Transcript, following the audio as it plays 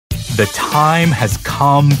The time has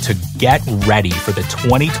come to get ready for the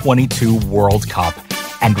 2022 World Cup.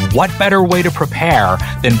 And what better way to prepare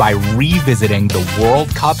than by revisiting the World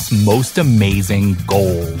Cup's most amazing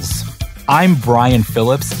goals? I'm Brian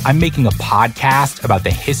Phillips. I'm making a podcast about the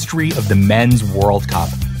history of the Men's World Cup,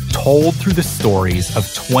 told through the stories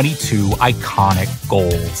of 22 iconic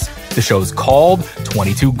goals. The show's called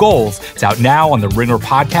 22 Goals. It's out now on the Ringer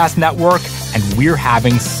Podcast Network, and we're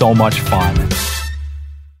having so much fun.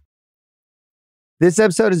 This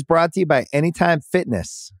episode is brought to you by Anytime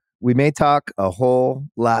Fitness. We may talk a whole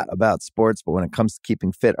lot about sports, but when it comes to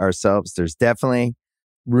keeping fit ourselves, there's definitely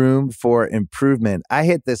room for improvement. I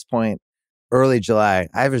hit this point early July.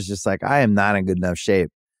 I was just like, I am not in good enough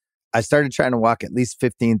shape. I started trying to walk at least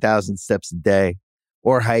 15,000 steps a day,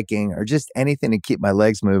 or hiking, or just anything to keep my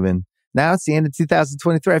legs moving. Now it's the end of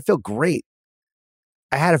 2023. I feel great.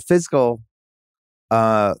 I had a physical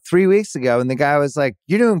 3 weeks ago, and the guy was like,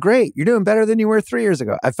 "You're doing great. You're doing better than you were 3 years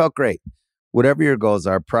ago." I felt great. Whatever your goals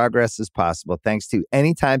are, progress is possible thanks to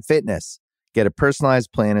Anytime Fitness. Get a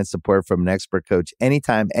personalized plan and support from an expert coach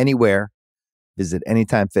anytime, anywhere. Visit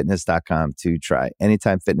anytimefitness.com to try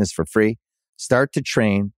Anytime Fitness for free. Start to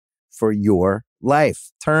train for your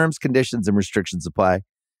life. Terms, conditions, and restrictions apply.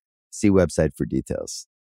 See website for details.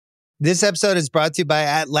 This episode is brought to you by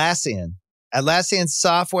Atlassian. Atlassian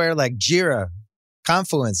software like Jira,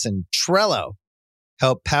 Confluence, and Trello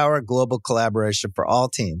help power global collaboration for all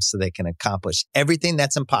teams so they can accomplish everything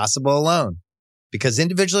that's impossible alone. Because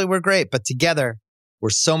individually we're great, but together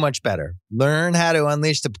we're so much better. Learn how to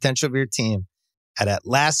unleash the potential of your team at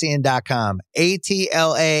Atlassian.com.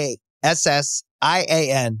 Atlassian.com.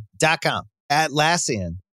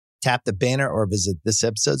 Atlassian. Tap the banner or visit this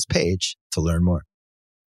episode's page to learn more.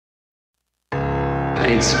 I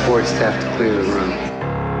need sports staff to clear the room.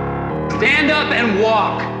 Stand up and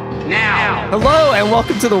walk now. Hello and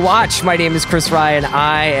welcome to The Watch. My name is Chris Ryan.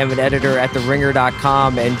 I am an editor at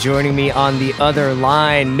TheRinger.com, and joining me on the other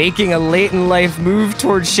line, making a late-in-life move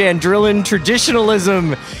towards Chandrillan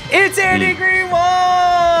traditionalism, it's Andy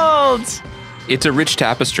Greenwald! It's a rich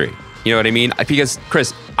tapestry. You know what I mean? Because,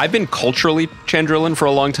 Chris, I've been culturally Chandrillan for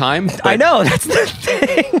a long time. I know, that's the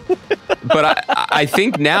thing. But I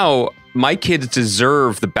think now my kids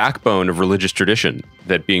deserve the backbone of religious tradition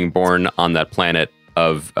that being born on that planet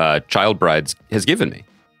of child brides has given me.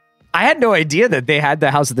 I had no idea that they had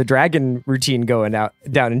the House of the Dragon routine going out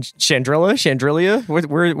down in Chandrilia.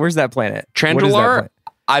 Where's that planet? Chandrilar?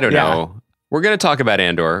 I don't know. We're going to talk about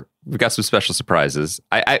Andor. We've got some special surprises.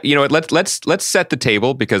 You know what? Let's set the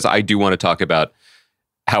table, because I do want to talk about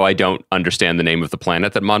how I don't understand the name of the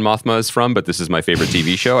planet that Mon Mothma is from, but this is my favorite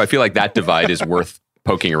TV show. I feel like that divide is worth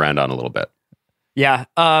poking around on a little bit. Yeah.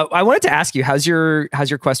 I wanted to ask you, how's your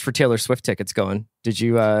quest for Taylor Swift tickets going? Did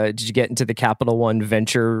you get into the Capital One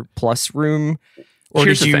Venture Plus room, or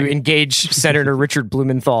did you engage Senator Richard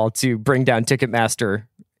Blumenthal to bring down Ticketmaster?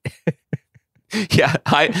 Yeah,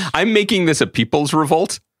 I'm making this a people's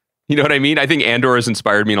revolt. You know what I mean? I think Andor has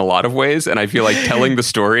inspired me in a lot of ways, and I feel like telling the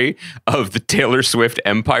story of the Taylor Swift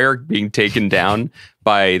empire being taken down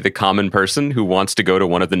by the common person who wants to go to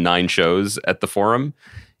one of the 9 shows at the Forum.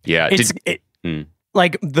 Yeah.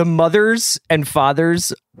 Like, the mothers and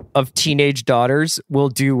fathers of teenage daughters will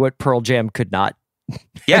do what Pearl Jam could not.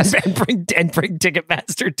 Yes. and bring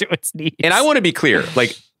Ticketmaster to its knees. And I want to be clear.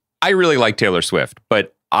 Like, I really like Taylor Swift,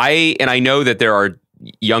 but I know that there are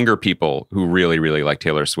younger people who really, really like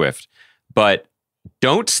Taylor Swift, but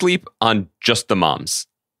don't sleep on just the moms.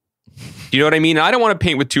 You know what I mean? I don't want to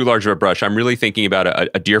paint with too large of a brush. I'm really thinking about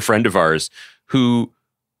a dear friend of ours who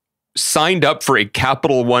signed up for a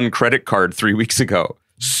Capital One credit card 3 weeks ago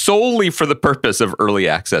solely for the purpose of early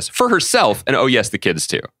access for herself. And oh yes, the kids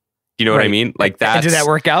too. You know what I mean? Like that. Did that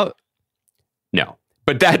work out? No,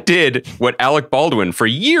 but that did what Alec Baldwin for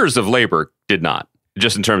years of labor did not.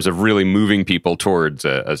 Just in terms of really moving people towards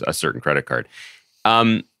a certain credit card.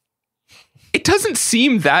 It doesn't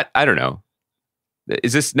seem that, I don't know.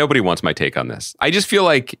 Nobody wants my take on this. I just feel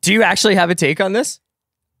like... Do you actually have a take on this?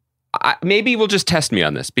 Maybe we'll just test me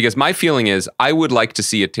on this, because my feeling is I would like to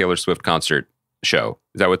see a Taylor Swift concert show.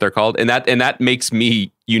 Is that what they're called? And that makes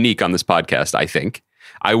me unique on this podcast, I think.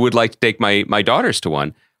 I would like to take my daughters to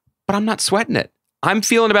one, but I'm not sweating it. I'm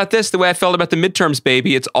feeling about this the way I felt about the midterms,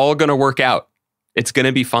 baby. It's all going to work out. It's going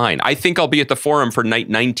to be fine. I think I'll be at the Forum for night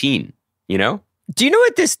 19, you know? Do you know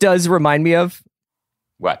what this does remind me of?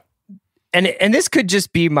 What? And this could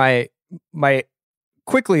just be my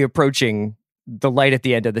quickly approaching the light at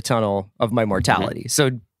the end of the tunnel of my mortality.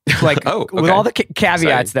 So like with all the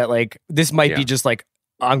caveats that like this might be just like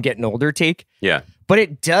I'm getting older take. Yeah. But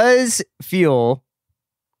it does feel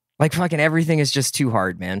like fucking everything is just too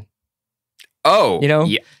hard, man. Oh, you know?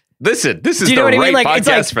 Yeah. Listen, this is Do you know the what I mean? right Like, it's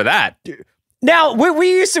podcast like- for that. Now, when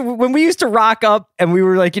we used to rock up and we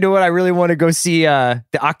were like, you know what, I really want to go see the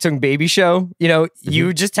Octung Baby show. You know,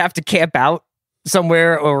 you just have to camp out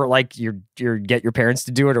somewhere, or like you get your parents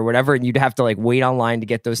to do it or whatever, and you'd have to like wait online to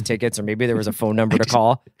get those tickets, or maybe there was a phone number to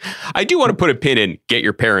call. I do want to put a pin in get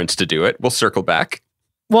your parents to do it. We'll circle back.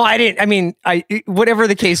 Well, whatever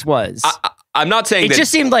the case was. I'm not saying it that,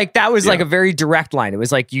 just seemed like that was like a very direct line. It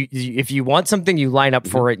was like you if you want something, you line up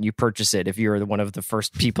for it and you purchase it if you're one of the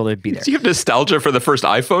first people to be there. Do you have nostalgia for the first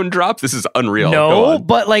iPhone drop? This is unreal. Go No, on.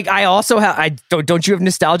 but like I also have. Don't you have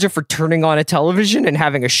nostalgia for turning on a television and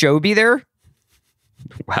having a show be there?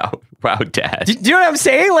 Wow, Dad. Do you know what I'm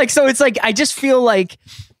saying? Like, so it's like I just feel like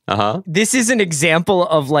Uh-huh. this is an example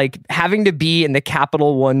of like having to be in the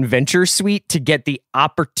Capital One Venture suite to get the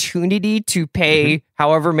opportunity to pay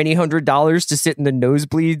however many $100s to sit in the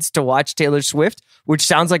nosebleeds to watch Taylor Swift, which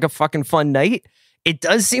sounds like a fucking fun night. It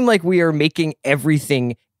does seem like we are making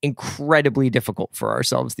everything incredibly difficult for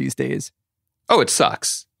ourselves these days. Oh, it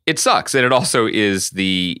sucks. It sucks. And it also is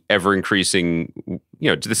the ever increasing,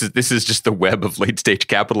 this is just the web of late stage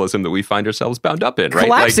capitalism that we find ourselves bound up in, right?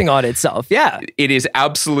 Collapsing on itself. Yeah. It is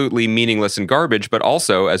absolutely meaningless and garbage, but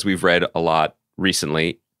also, as we've read a lot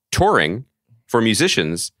recently, touring for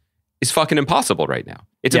musicians is fucking impossible right now.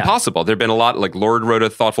 It's impossible. There've been a lot, like Lord wrote a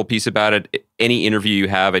thoughtful piece about it. Any interview you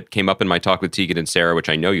have, it came up in my talk with Tegan and Sarah, which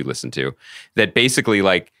I know you listened to, that basically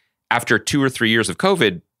like after 2 or 3 years of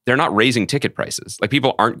COVID, they're not raising ticket prices. Like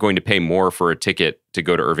people aren't going to pay more for a ticket to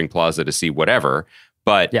go to Irving Plaza to see whatever,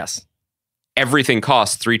 but yes, everything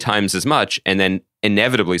costs 3 times as much. And then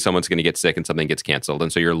inevitably someone's going to get sick and something gets canceled.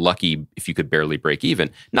 And so you're lucky if you could barely break even.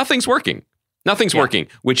 Nothing's working. Nothing's working,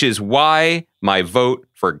 which is why my vote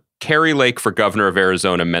for Carrie Lake for governor of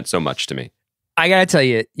Arizona meant so much to me. I got to tell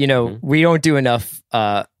you, we don't do enough.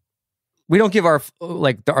 We don't give our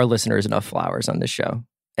listeners enough flowers on this show.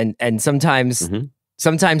 And sometimes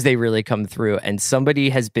they really come through, and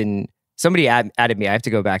somebody added me. I have to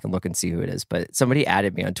go back and look and see who it is, but somebody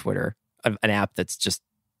added me on Twitter, an app that's just,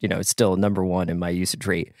 it's still number one in my usage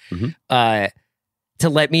rate, to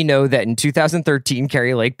let me know that in 2013,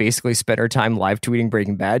 Carrie Lake basically spent her time live tweeting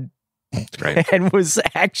Breaking Bad, right? And was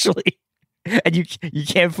actually, and you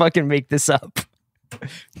can't fucking make this up,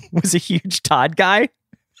 was a huge Todd guy.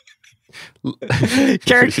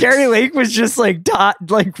 Carrie Lake was just like Todd,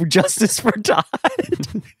 like justice for Todd.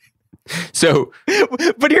 So,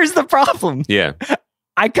 but here's the problem. Yeah,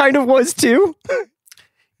 I kind of was too.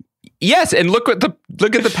 Yes, and look at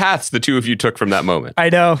the paths the two of you took from that moment. I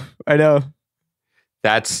know.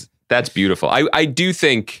 That's beautiful. I do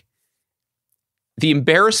think the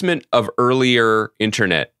embarrassment of earlier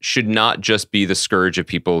internet should not just be the scourge of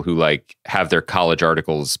people who like have their college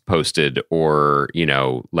articles posted or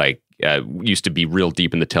used to be real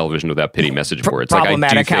deep in the television without pity message boards.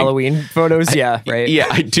 Problematic Halloween photos. Yeah, right. Yeah,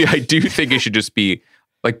 I do think it should just be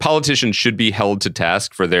like politicians should be held to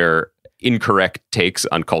task for their incorrect takes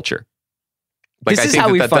on culture. Like, this is how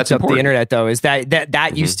we fucked up the internet, though, is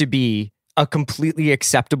that used to be a completely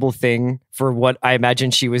acceptable thing for what I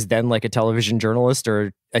imagine she was then, like a television journalist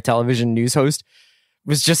or a television news host.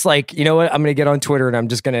 Was just like, you know what, I'm going to get on Twitter and I'm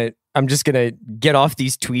just going to get off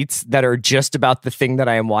these tweets that are just about the thing that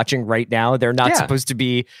I am watching right now. They're not supposed to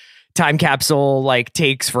be time capsule like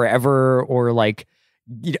takes forever or like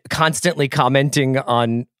constantly commenting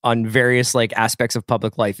on various like aspects of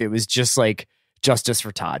public life. It was just like justice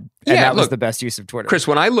for Todd. And that was the best use of Twitter. Chris,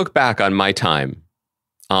 when I look back on my time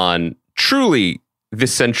on truly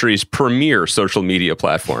this century's premier social media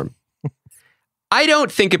platform, I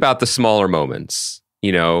don't think about the smaller moments.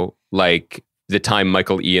 Like the time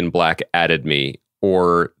Michael Ian Black added me,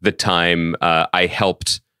 or the time I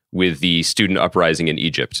helped with the student uprising in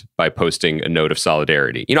Egypt by posting a note of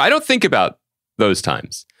solidarity. I don't think about those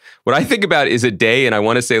times. What I think about is a day, and I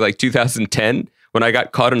want to say like 2010, when I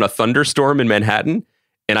got caught in a thunderstorm in Manhattan,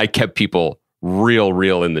 and I kept people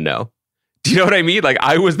real in the know. Do you know what I mean? Like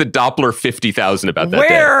I was the Doppler 50,000 about that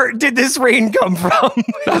Where did this rain come from?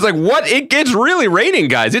 I was like, what? It's really raining,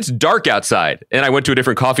 guys. It's dark outside. And I went to a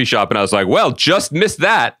different coffee shop and I was like, well, just missed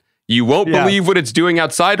that. You won't believe what it's doing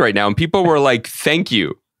outside right now. And people were like, thank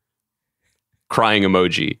you. Crying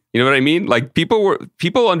emoji. You know what I mean? Like people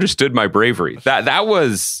understood my bravery. That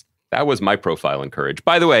was my profile in courage.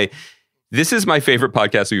 By the way, this is my favorite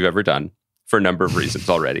podcast we've ever done for a number of reasons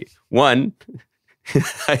already. One,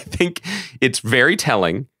 I think it's very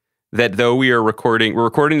telling that though we're recording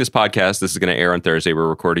this podcast, this is going to air on Thursday, we're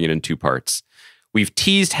recording it in 2 parts. We've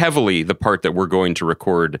teased heavily the part that we're going to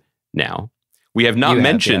record now. We have not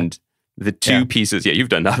mentioned the 2 pieces. Yeah, you've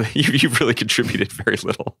done nothing. You've really contributed very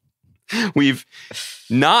little. we've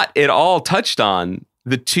not at all touched on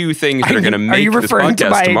the two things that are going to make Are you this referring to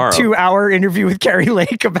podcast my tomorrow. 2-hour interview with Carrie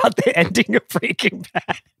Lake about the ending of Breaking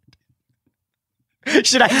Bad?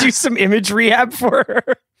 Should I do some image rehab for her?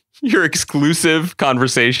 Your exclusive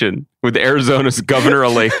conversation with Arizona's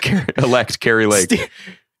governor-elect Carrie Lake.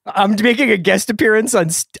 I'm making a guest appearance on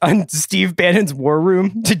Steve Bannon's War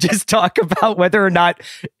Room to just talk about whether or not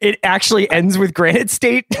it actually ends with Granite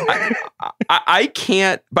State. I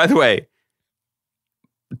can't, by the way,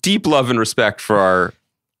 deep love and respect for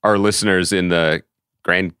our listeners in the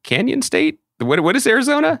Grand Canyon State. What is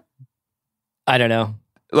Arizona? I don't know.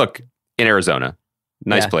 Look, in Arizona,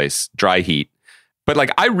 nice place, dry heat. But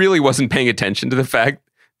like, I really wasn't paying attention to the fact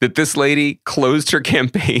that this lady closed her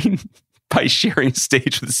campaign by sharing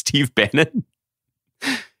stage with Steve Bannon.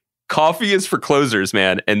 Coffee is for closers,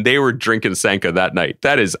 man. And they were drinking Sanka that night.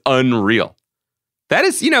 That is unreal. That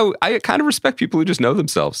is, I kind of respect people who just know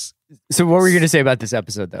themselves. So what were you going to say about this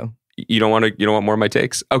episode, though? You don't want more of my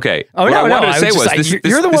takes? Okay. Oh, what no, I wanted to say was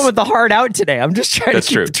you're the one with the heart out today. I'm just trying to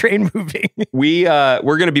keep the train moving. We're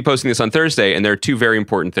going to be posting this on Thursday, and there are two very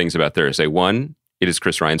important things about Thursday. One, it is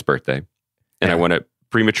Chris Ryan's birthday, and I want to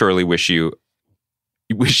prematurely wish you,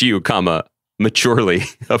 maturely,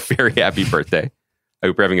 a very happy birthday. I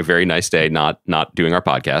hope you're having a very nice day, not doing our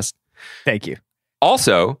podcast. Thank you.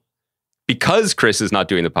 Also, because Chris is not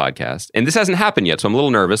doing the podcast, and this hasn't happened yet, so I'm a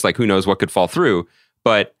little nervous, like who knows what could fall through,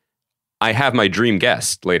 but I have my dream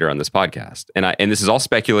guest later on this podcast. And this is all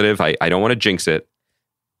speculative. I don't want to jinx it,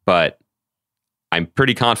 but I'm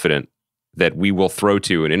pretty confident that we will throw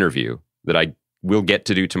to an interview that I will get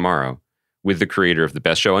to do tomorrow with the creator of the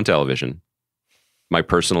best show on television, my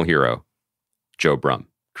personal hero, Joe Brumm,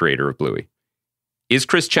 creator of Bluey. Is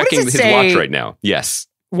Chris checking his watch right now? Yes.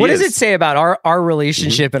 What does it say about our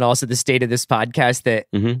relationship and also the state of this podcast that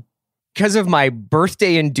because of my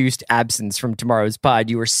birthday-induced absence from tomorrow's pod,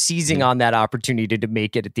 you are seizing on that opportunity to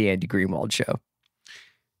make it at the Andy Greenwald show?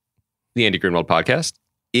 The Andy Greenwald podcast?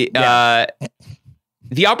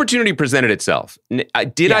 The opportunity presented itself. I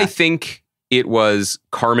think it was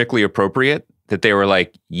karmically appropriate that they were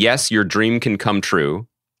like, yes, your dream can come true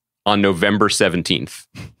on November 17th.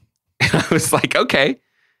 And I was like, okay,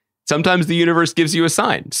 sometimes the universe gives you a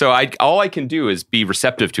sign. So all I can do is be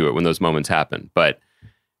receptive to it when those moments happen. But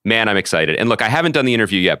man, I'm excited. And look, I haven't done the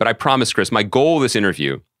interview yet, but I promise, Chris, my goal of this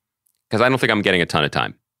interview, because I don't think I'm getting a ton of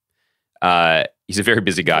time. He's a very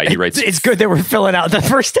busy guy. He writes. It's good that we're filling out the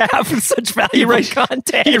first half with such valuable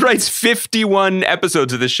content. He writes 51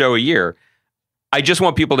 episodes of this show a year. I just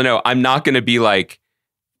want people to know I'm not going to be like,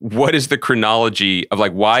 what is the chronology of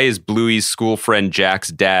like, why is Bluey's school friend Jack's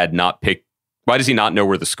dad not pick? Why does he not know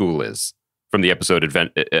where the school is from the episode? Is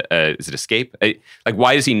it Escape? Like,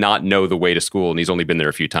 why does he not know the way to school? And he's only been there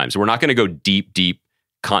a few times. So we're not going to go deep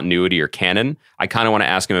continuity or canon. I kind of want to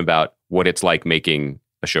ask him about what it's like making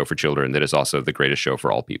a show for children that is also the greatest show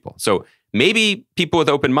for all people. So maybe people with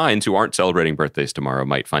open minds who aren't celebrating birthdays tomorrow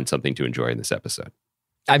might find something to enjoy in this episode.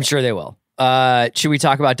 I'm sure they will. Should we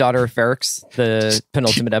talk about Daughter of Ferrix, the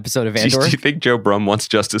penultimate episode of Andor? Do you think Joe Brumm wants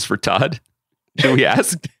justice for Todd? Should we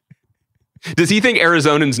ask? Does he think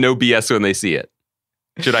Arizonans know BS when they see it?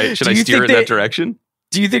 Should I steer it in that direction?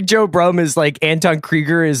 Do you think Joe Brumm is like Anton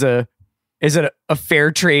Krieger is a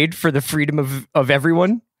fair trade for the freedom of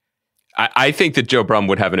everyone? I think that Joe Brumm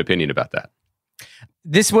would have an opinion about that.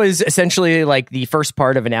 This was essentially like the first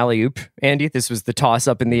part of an alley-oop, Andy. This was the toss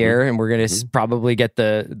up in the air, and we're going to probably get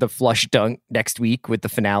the flush dunk next week with the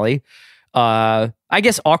finale. I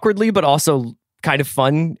guess awkwardly, but also kind of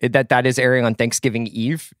fun that is airing on Thanksgiving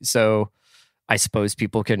Eve. So I suppose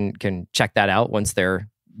people can check that out once they've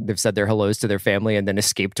said their hellos to their family and then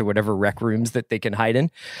escape to whatever rec rooms that they can hide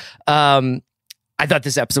in. I thought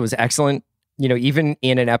this episode was excellent. Even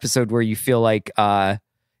in an episode where you feel like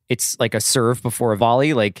it's like a serve before a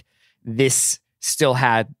volley, like this still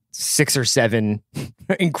had 6 or 7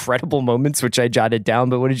 incredible moments, which I jotted down.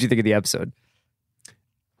 But what did you think of the episode?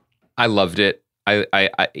 I loved it.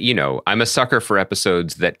 I'm a sucker for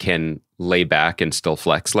episodes that can lay back and still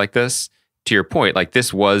flex like this. To your point, like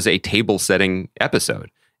this was a table setting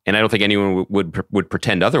episode, and I don't think anyone would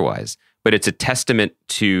pretend otherwise. But it's a testament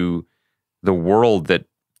to the world that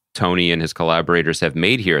Tony and his collaborators have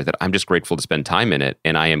made here that I'm just grateful to spend time in it.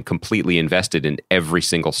 And I am completely invested in every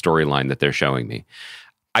single storyline that they're showing me.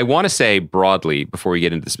 I want to say broadly before we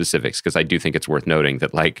get into the specifics, because I do think it's worth noting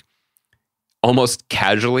that like almost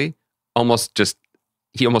casually,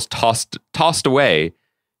 he almost tossed away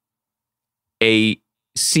a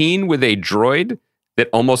scene with a droid that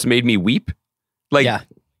almost made me weep. Like, yeah.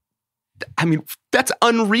 I mean, that's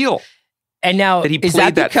unreal. And now, that he is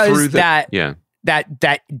that played because through that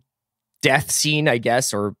death scene, I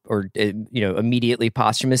guess, or immediately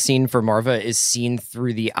posthumous scene for Marva is seen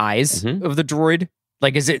through the eyes of the droid.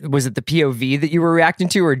 Like, was it the POV that you were reacting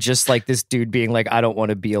to, or just like this dude being like, I don't want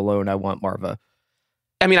to be alone, I want Marva?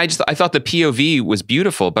 I mean, I thought the POV was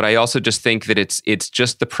beautiful, but I also just think that it's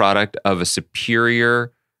just the product of a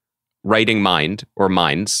superior writing mind or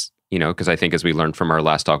minds, because I think as we learned from our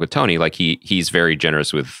last talk with Tony, like he's very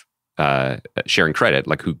generous with sharing credit,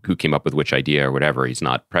 like who came up with which idea or whatever. He's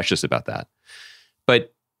not precious about that.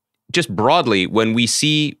 But just broadly, when we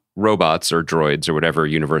see robots or droids or whatever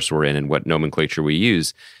universe we're in and what nomenclature we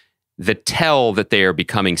use, the tell that they are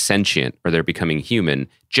becoming sentient or they're becoming human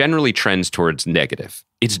generally trends towards negative.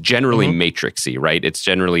 It's generally matrixy, right? It's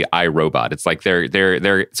generally iRobot. It's like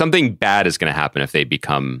they're something bad is going to happen if they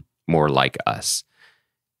become more like us.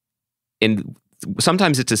 And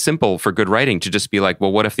sometimes it's as simple for good writing to just be like,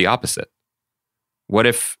 well, what if the opposite? What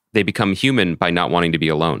if they become human by not wanting to be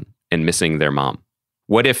alone and missing their mom?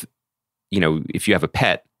 What if, if you have a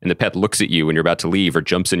pet and the pet looks at you when you're about to leave or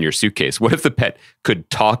jumps in your suitcase, what if the pet could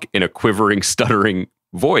talk in a quivering, stuttering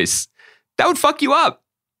voice? That would fuck you up,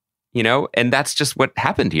 And that's just what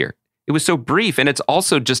happened here. It was so brief. And it's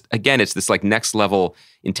also just, again, it's this like next level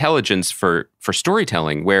intelligence for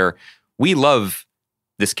storytelling where we love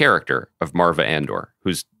this character of Marva Andor,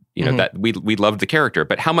 who's, that we loved the character,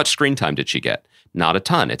 but how much screen time did she get? Not a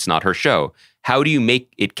ton. It's not her show. How do you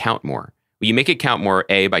make it count more? Well, you make it count more,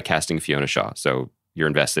 A, by casting Fiona Shaw. So you're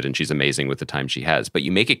invested and she's amazing with the time she has, but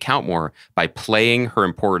you make it count more by playing her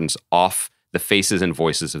importance off the faces and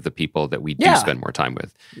voices of the people that we do spend more time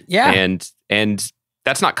with. Yeah. And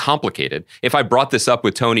that's not complicated. If I brought this up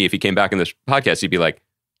with Tony, if he came back in this podcast, he'd be like,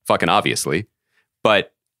 fucking obviously.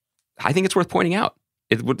 But I think it's worth pointing out.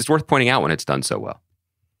 It's worth pointing out when it's done so well.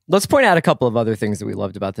 Let's point out a couple of other things that we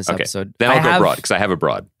loved about this episode. Then I'll go broad because I have a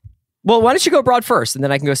broad. Well, why don't you go broad first and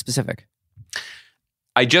then I can go specific.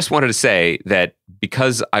 I just wanted to say that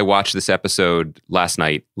because I watched this episode last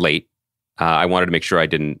night late, I wanted to make sure I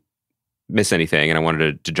didn't miss anything and I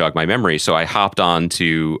wanted to jog my memory. So I hopped on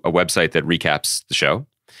to a website that recaps the show,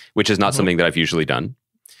 which is not something that I've usually done.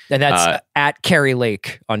 And that's at Carrie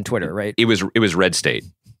Lake on Twitter, right? It was Red State.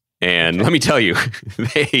 And let me tell you,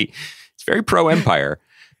 it's very pro-Empire.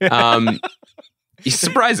 It's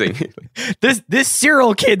surprising. This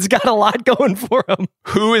Cyril kid's got a lot going for him.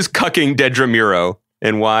 Who is cucking Dedra Miro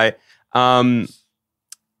and why? And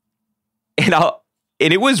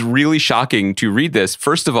it was really shocking to read this,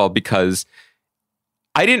 first of all, because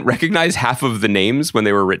I didn't recognize half of the names when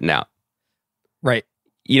they were written out. Right.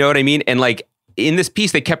 You know what I mean? And like in this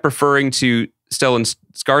piece, they kept referring to Stellan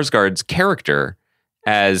Skarsgård's character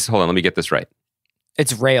as, hold on, let me get this right.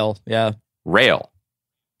 It's Rael, yeah. Rael.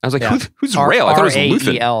 I was like, who's Rael? I thought it was Luthen.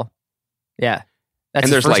 R-A-E-L. Yeah. That's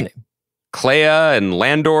and there's like name. Clea and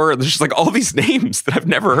Landor. There's just like all these names that I've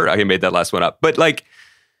never heard. I made that last one up. But like,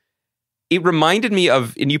 it reminded me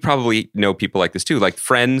of, and you probably know people like this too, like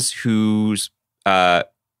friends who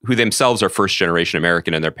themselves are first generation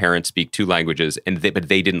American and their parents speak two languages, but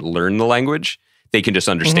they didn't learn the language. They can just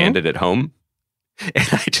understand it at home. And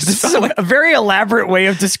I just this is a very elaborate way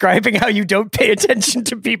of describing how you don't pay attention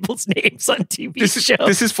to people's names on TV shows.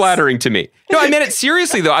 This is flattering to me. No, I meant it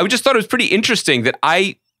seriously though. I just thought it was pretty interesting that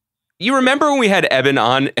you remember when we had Eben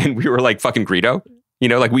on and we were like fucking Greedo?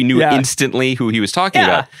 Like we knew instantly who he was talking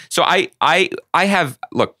about. So I have,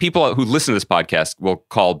 look, people who listen to this podcast will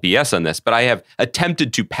call BS on this, but I have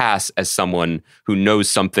attempted to pass as someone who knows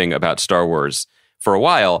something about Star Wars for a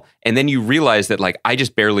while. And then you realize that like, I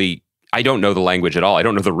don't know the language at all. I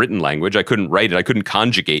don't know the written language. I couldn't write it. I couldn't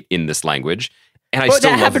conjugate in this language. And I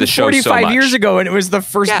still love the show so much. That happened 45 years ago, and it was the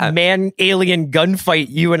first man-alien gunfight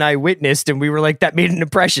you and I witnessed, and we were like, that made an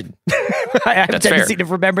impression. I have a tendency to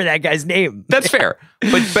remember that guy's name. That's fair.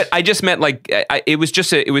 But I just meant like, it was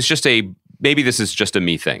just a, maybe this is just a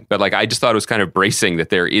me thing, but like, I just thought it was kind of bracing that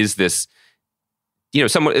there is this,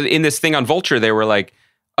 someone in this thing on Vulture, they were like,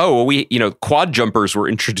 oh, well, quad jumpers were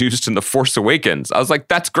introduced in The Force Awakens. I was like,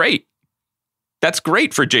 that's great. That's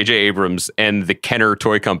great for J.J. Abrams and the Kenner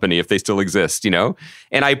Toy Company if they still exist, And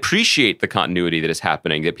I appreciate the continuity that is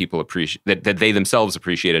happening, that people appreciate, that they themselves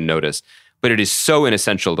appreciate and notice. But it is so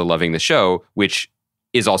inessential to loving the show, which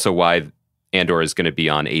is also why Andor is going to be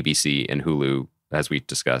on ABC and Hulu, as we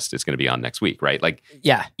discussed. It's going to be on next week, right? Like,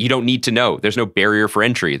 you don't need to know. There's no barrier for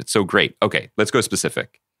entry. That's so great. Okay, let's go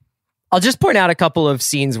specific. I'll just point out a couple of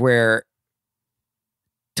scenes where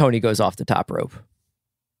Tony goes off the top rope.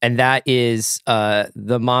 And that is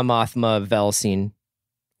the Mon Mothma Vel scene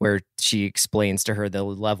where she explains to her the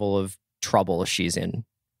level of trouble she's in.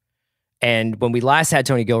 And when we last had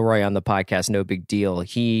Tony Gilroy on the podcast, No Big Deal,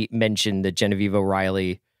 he mentioned that Genevieve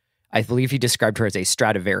O'Reilly I believe he described her as a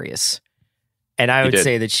Stradivarius. And I would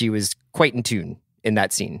say that she was quite in tune in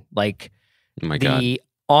that scene. Like, oh my God.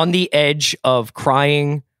 On the edge of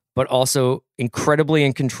crying, but also incredibly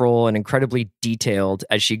in control and incredibly detailed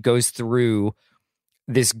as she goes through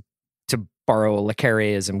this, to borrow a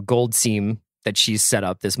Lacarism, gold seam that she's set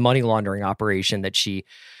up, this money laundering operation that she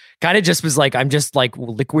kind of just was like, I'm just like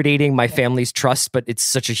liquidating my family's trust, but it's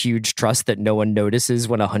such a huge trust that no one notices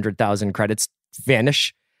when 100,000 credits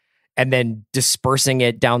vanish, and then dispersing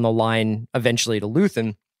it down the line eventually to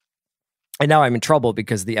Luthen. And now I'm in trouble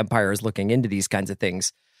because the Empire is looking into these kinds of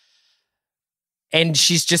things. And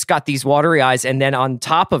she's just got these watery eyes. And then on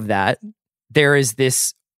top of that, there is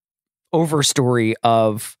this overstory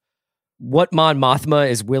of what Mon Mothma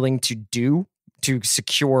is willing to do to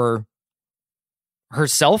secure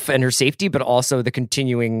herself and her safety, but also the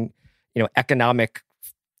continuing, economic,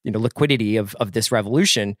 liquidity of this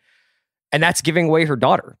revolution. And that's giving away her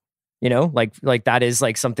daughter, like that is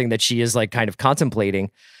like something that she is like kind of contemplating.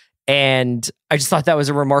 And I just thought that was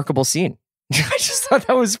a remarkable scene. I just thought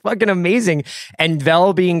that was fucking amazing. And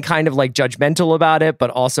Vel being kind of like judgmental about it, but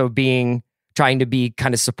also trying to be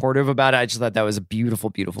kind of supportive about it. I just thought that was a beautiful,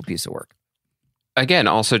 beautiful piece of work. Again,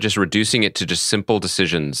 also just reducing it to just simple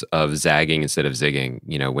decisions of zagging instead of zigging,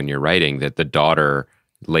 when you're writing that the daughter,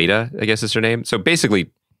 Leda, I guess is her name. So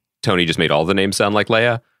basically, Tony just made all the names sound like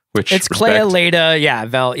Leia, which it's Clea, Leda, yeah,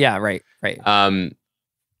 Vel, yeah, right.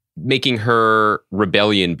 Making her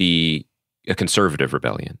rebellion be a conservative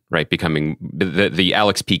rebellion, right? Becoming the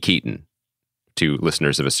Alex P. Keaton to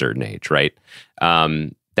listeners of a certain age, right?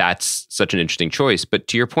 That's such an interesting choice. But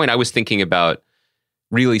to your point, I was thinking about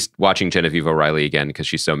really watching Genevieve O'Reilly again because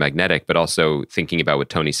she's so magnetic, but also thinking about what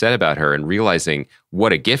Tony said about her and realizing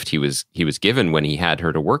what a gift he was given when he had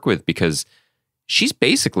her to work with, because she's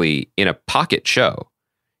basically in a pocket show.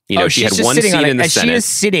 She had one scene in the Senate. She is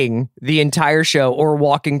sitting the entire show or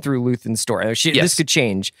walking through Luthen's store. This could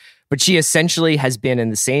change, but she essentially has been in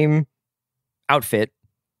the same outfit,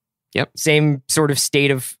 same sort of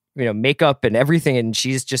state of makeup and everything, and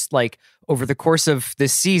she's just like, over the course of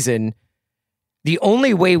this season, the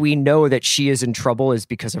only way we know that she is in trouble is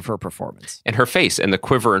because of her performance and her face and the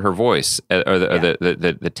quiver in her voice, or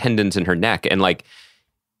the tendons in her neck, and like.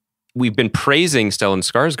 We've been praising Stellan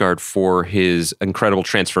Skarsgård for his incredible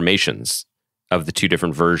transformations of the two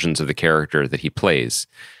different versions of the character that he plays.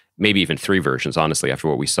 Maybe even three versions, honestly, after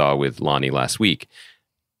what we saw with Lonnie last week.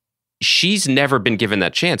 She's never been given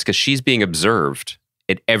that chance because she's being observed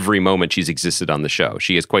at every moment she's existed on the show.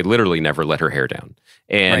 She has quite literally never let her hair down.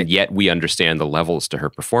 And yet we understand the levels to her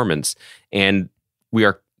performance. And we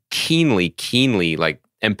are keenly like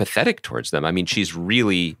empathetic towards them. I mean, she's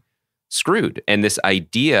really screwed. And this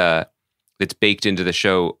idea that's baked into the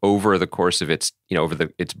show over the course of its,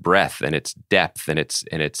 its breadth and its depth and its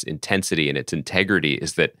intensity and its integrity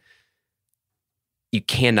is that you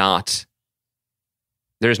cannot,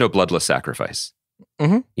 there's no bloodless sacrifice.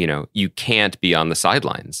 Mm-hmm. You can't be on the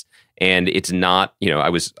sidelines. And it's not, I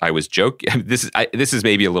was joking. This is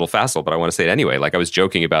maybe a little facile, but I want to say it anyway. Like I was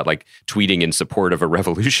joking about like tweeting in support of a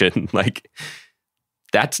revolution. Like,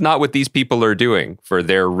 that's not what these people are doing for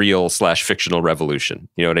their real / fictional revolution.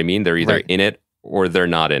 You know what I mean? They're either in it or they're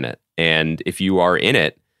not in it. And if you are in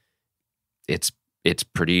it, it's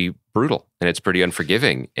pretty brutal and it's pretty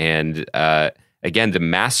unforgiving. And again, the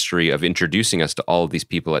mastery of introducing us to all of these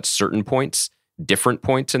people at certain points, different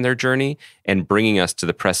points in their journey, and bringing us to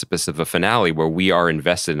the precipice of a finale where we are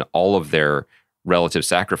invested in all of their relative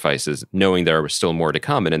sacrifices, knowing there are still more to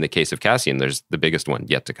come. And in the case of Cassian, there's the biggest one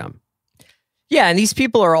yet to come. Yeah, and these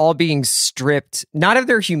people are all being stripped, not of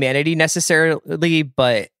their humanity necessarily,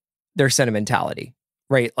 but their sentimentality,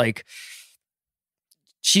 right? Like,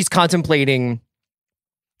 she's contemplating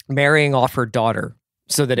marrying off her daughter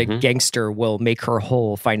so that a gangster will make her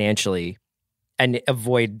whole financially and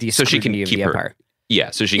avoid the scrutiny of the Empire.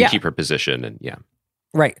 So she can keep her position and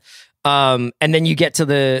Right. And then you get to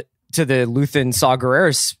the Luthen Saw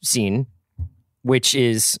Gerrera scene, which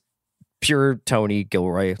is pure Tony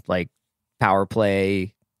Gilroy, like, power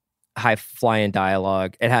play, high flying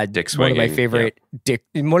dialogue. It had one of my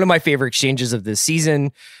favorite exchanges of the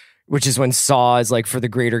season, which is when Saw is like, for the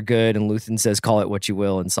greater good, and Luthen says, call it what you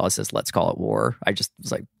will, and Saw says, let's call it war. I just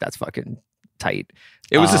was like, that's fucking tight.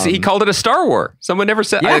 It was he called it a Star War. Someone never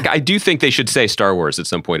said. I do think they should say Star Wars at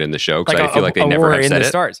some point in the show, because I feel like they never have said it.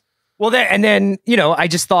 Stars. Well, and then I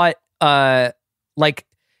just thought like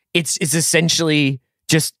it's essentially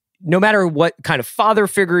just, no matter what kind of father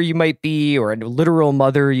figure you might be, or a literal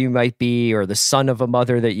mother you might be, or the son of a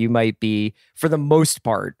mother that you might be, for the most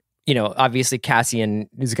part, obviously Cassian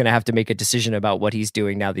is going to have to make a decision about what he's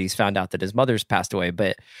doing now that he's found out that his mother's passed away.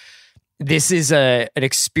 But this is an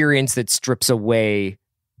experience that strips away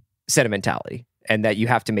sentimentality, and that you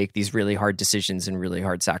have to make these really hard decisions and really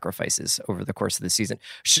hard sacrifices over the course of the season,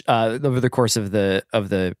 over the course of the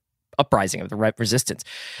uprising of the resistance.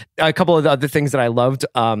 A couple of the other things that I loved,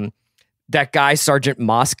 that guy Sergeant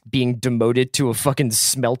Mosk being demoted to a fucking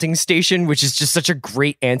smelting station, which is just such a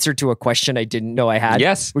great answer to a question I didn't know I had.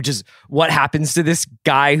 Yes. Which is, what happens to this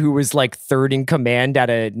guy who was like third in command at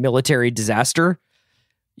a military disaster?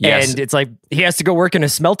 Yes. And it's like, he has to go work in a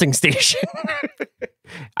smelting station.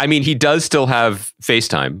 I mean, he does still have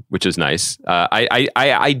FaceTime, which is nice.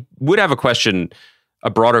 I would have a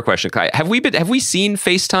broader question. Have we seen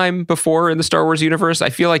FaceTime before in the Star Wars universe? I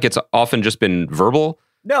feel like it's often just been verbal.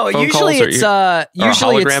 No, usually it's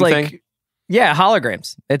like thing? Yeah,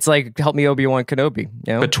 holograms. It's like, help me Obi-Wan Kenobi.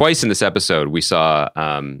 You know? But twice in this episode we saw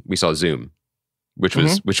Zoom, which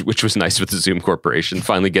was which was nice with the Zoom Corporation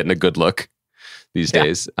finally getting a good look these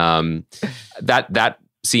days. That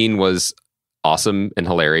scene was awesome and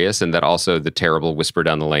hilarious, and that also the terrible whisper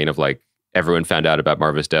down the lane of like everyone found out about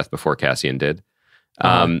Marva's death before Cassian did.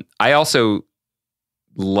 I also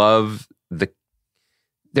love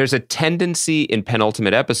there's a tendency in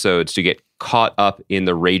penultimate episodes to get caught up in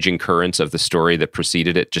the raging currents of the story that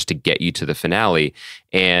preceded it just to get you to the finale.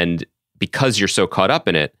 And because you're so caught up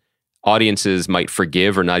in it, audiences might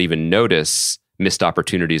forgive or not even notice missed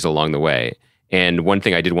opportunities along the way. And one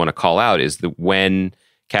thing I did want to call out is that when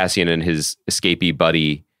Cassian and his escapee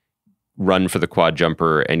buddy run for the quad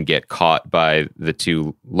jumper and get caught by the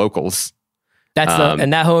two locals. That's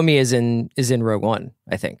and that homie is in Rogue One,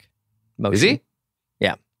 I think. Motion. Is he?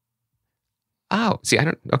 Yeah. Oh, see,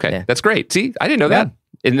 that's great. See, I didn't know that.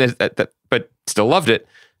 And but still loved it.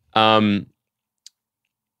 There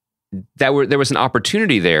was an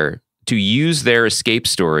opportunity there to use their escape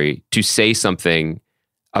story to say something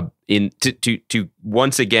to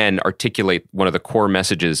once again articulate one of the core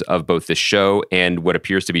messages of both the show and what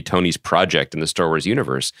appears to be Tony's project in the Star Wars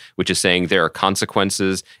universe, which is saying there are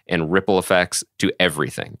consequences and ripple effects to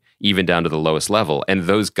everything, even down to the lowest level. And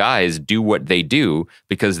those guys do what they do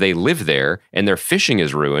because they live there, and their fishing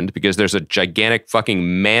is ruined because there's a gigantic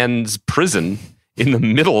fucking man's prison in the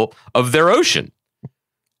middle of their ocean.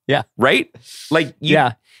 Yeah. Right? Like,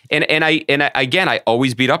 And I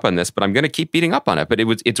always beat up on this, but I'm going to keep beating up on it. But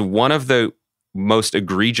it's one of the most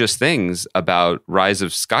egregious things about Rise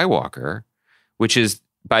of Skywalker, which is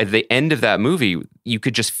by the end of that movie, you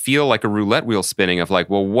could just feel like a roulette wheel spinning of like,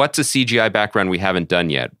 well, what's a CGI background we haven't done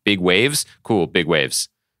yet? Big waves? Cool, big waves.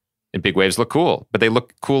 And big waves look cool, but they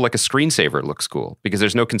look cool like a screensaver looks cool because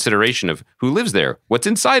there's no consideration of who lives there, what's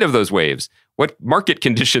inside of those waves, what market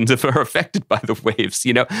conditions are affected by the waves,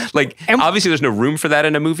 you know? Like, obviously there's no room for that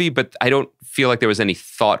in a movie, but I don't feel like there was any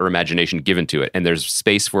thought or imagination given to it, and there's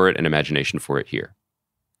space for it and imagination for it here.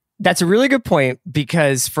 That's a really good point,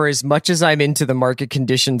 because for as much as I'm into the market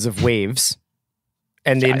conditions of waves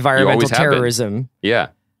and the environmental terrorism,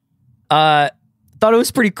 thought it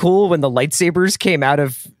was pretty cool when the lightsabers came out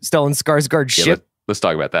of Stellan Skarsgård's ship. Let's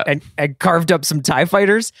talk about that. And carved up some TIE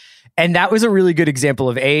fighters. And that was a really good example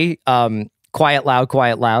of quiet, loud,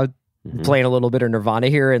 playing a little bit of Nirvana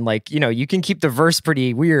here. And like, you know, you can keep the verse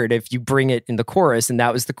pretty weird if you bring it in the chorus. And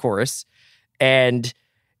that was the chorus. And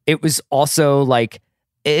it was also like,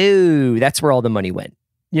 ooh, that's where all the money went.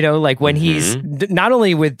 You know, like when he's not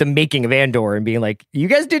only with the making of Andor and being like, you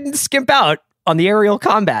guys didn't skimp out on the aerial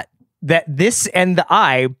combat. That this and the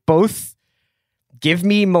Eye both give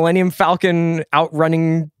me Millennium Falcon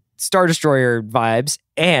outrunning Star Destroyer vibes.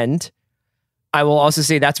 And I will also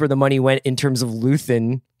say that's where the money went in terms of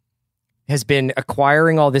Luthen has been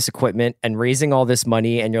acquiring all this equipment and raising all this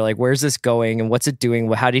money. And you're like, where's this going? And what's it doing?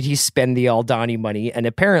 Well, how did he spend the Aldani money? And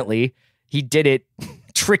apparently he did it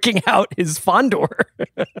tricking out his Fondor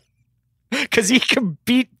because he can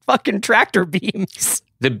beat fucking tractor beams.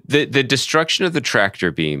 The destruction of the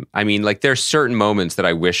tractor beam. I mean, like there are certain moments that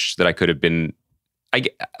I wish that I could have been.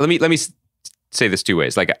 Let me say this two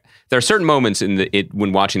ways. Like there are certain moments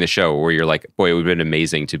when watching the show where you're like, boy, it would have been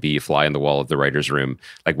amazing to be a fly on the wall of the writer's room,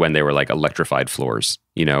 like when they were like electrified floors,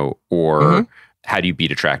 you know, or how do you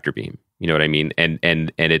beat a tractor beam? You know what I mean?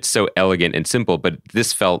 And it's so elegant and simple, but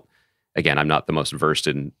this felt, again, I'm not the most versed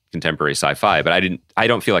in contemporary sci-fi, but I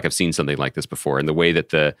don't feel like I've seen something like this before. And the way that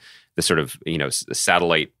the sort of, you know,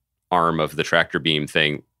 satellite arm of the tractor beam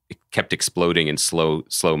thing kept exploding in slow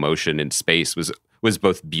motion in space was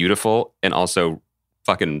both beautiful and also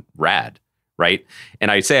fucking rad, right? And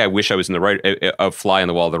I say I wish I was in a fly on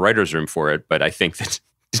the wall of the writer's room for it, but I think that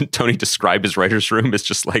Tony described his writer's room as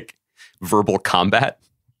just like verbal combat.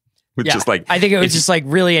 Which is like, I think it was just like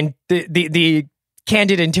really, and the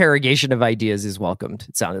candid interrogation of ideas is welcomed,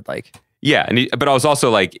 it sounded like. Yeah, but I was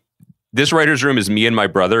also like, this writer's room is me and my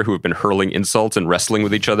brother who have been hurling insults and wrestling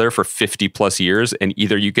with each other for 50 plus years. And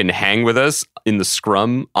either you can hang with us in the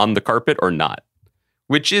scrum on the carpet or not,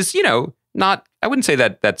 which is, not, I wouldn't say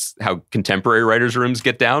that that's how contemporary writers' rooms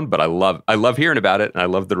get down, but I love hearing about it and I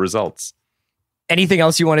love the results. Anything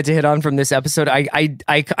else you wanted to hit on from this episode? I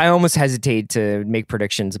almost hesitate to make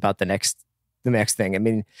predictions about the next thing. I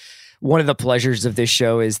mean, one of the pleasures of this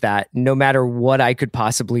show is that no matter what I could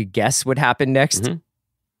possibly guess would happen next,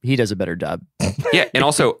 he does a better job. Yeah. And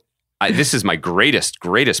also, this is my greatest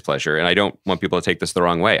pleasure. And I don't want people to take this the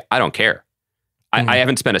wrong way. I don't care. I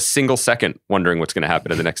haven't spent a single second wondering what's going to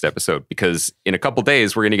happen in the next episode, because in a couple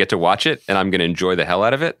days, we're going to get to watch it and I'm going to enjoy the hell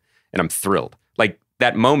out of it. And I'm thrilled. Like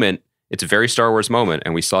that moment, it's a very Star Wars moment.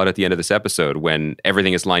 And we saw it at the end of this episode when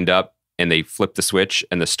everything is lined up and they flip the switch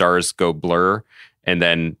and the stars go blur and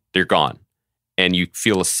then they're gone. And you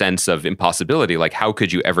feel a sense of impossibility. Like, how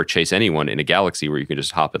could you ever chase anyone in a galaxy where you can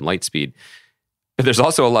just hop in light speed? But there's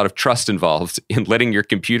also a lot of trust involved in letting your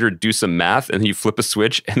computer do some math and then you flip a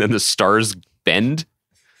switch and then the stars bend.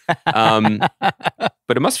 But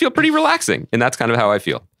it must feel pretty relaxing. And that's kind of how I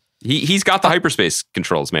feel. He's got the hyperspace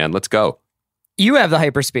controls, man. Let's go. You have the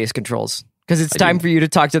hyperspace controls. Because it's time for you to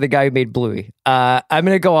talk to the guy who made Bluey. I'm going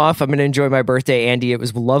to go off. I'm going to enjoy my birthday. Andy, it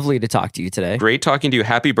was lovely to talk to you today. Great talking to you.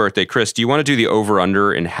 Happy birthday, Chris. Do you want to do the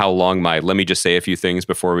over-under and how long my let me just say a few things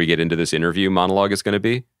before we get into this interview monologue is going to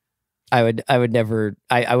be? I would never,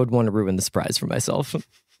 I would want to ruin the surprise for myself.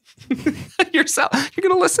 Yourself? You're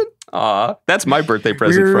going to listen? Aw, that's my birthday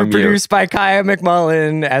present We're from you. Produced by Kaya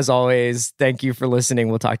McMullen. As always, thank you for listening.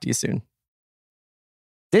 We'll talk to you soon.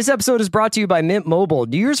 This episode is brought to you by Mint Mobile.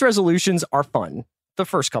 New Year's resolutions are fun the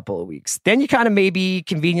first couple of weeks. Then you kind of maybe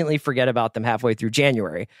conveniently forget about them halfway through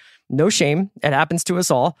January. No shame. It happens to us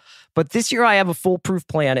all. But this year I have a foolproof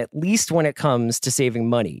plan, at least when it comes to saving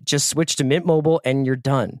money. Just switch to Mint Mobile and you're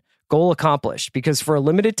done. Goal accomplished, because for a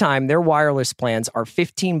limited time, their wireless plans are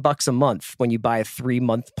 $15 a month when you buy a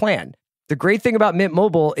 3-month plan. The great thing about Mint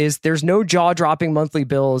Mobile is there's no jaw-dropping monthly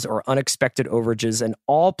bills or unexpected overages, and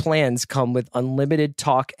all plans come with unlimited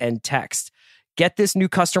talk and text. Get this new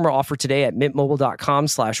customer offer today at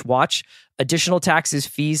mintmobile.com/watch. Additional taxes,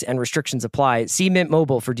 fees, and restrictions apply. See Mint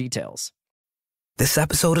Mobile for details. This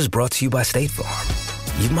episode is brought to you by State Farm.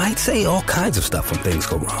 You might say all kinds of stuff when things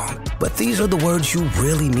go wrong, but these are the words you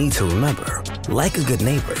really need to remember. Like a good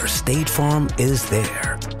neighbor, State Farm is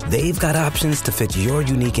there. They've got options to fit your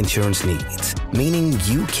unique insurance needs, meaning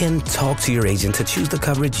you can talk to your agent to choose the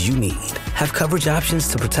coverage you need, have coverage options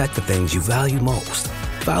to protect the things you value most,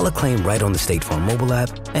 file a claim right on the State Farm mobile app,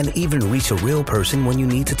 and even reach a real person when you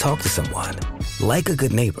need to talk to someone. Like a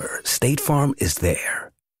good neighbor, State Farm is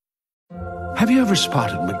there. Have you ever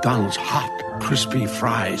spotted McDonald's hot, crispy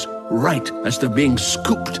fries right as they're being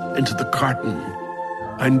scooped into the carton?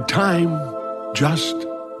 And time just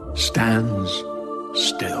stands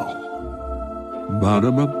still.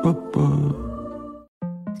 Ba-da-ba-ba-ba.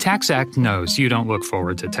 TaxAct knows you don't look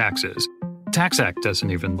forward to taxes. TaxAct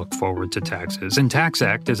doesn't even look forward to taxes, and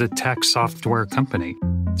TaxAct is a tax software company.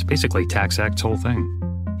 It's basically TaxAct's whole thing.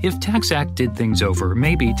 If TaxAct did things over,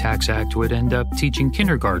 maybe TaxAct would end up teaching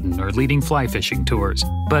kindergarten or leading fly fishing tours.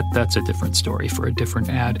 But that's a different story for a different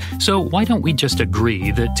ad. So why don't we just agree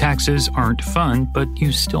that taxes aren't fun, but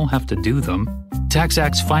you still have to do them?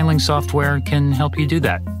 TaxAct's filing software can help you do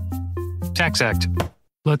that. TaxAct.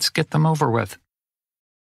 Let's get them over with.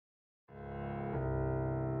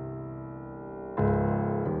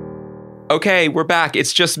 Okay, we're back.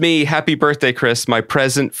 It's just me. Happy birthday, Chris. My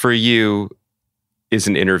present for you is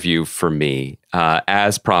an interview for me.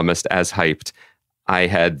 As promised, as hyped, I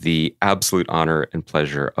had the absolute honor and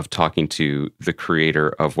pleasure of talking to the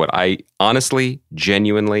creator of what I honestly,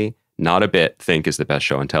 genuinely, not a bit, think is the best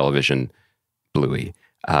show on television, Bluey,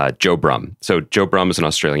 Joe Brumm. So Joe Brumm is an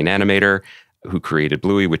Australian animator who created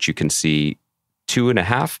Bluey, which you can see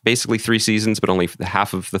 2.5, basically 3 seasons, but only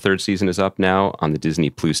half of the 3rd season is up now on the Disney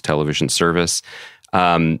Plus television service.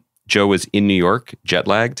 Joe was in New York,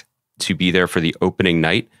 jet-lagged, to be there for the opening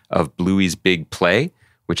night of Bluey's Big Play,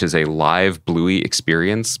 which is a live Bluey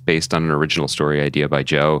experience based on an original story idea by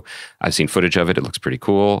Joe. I've seen footage of it. It looks pretty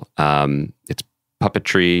cool. It's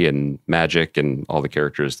puppetry and magic and all the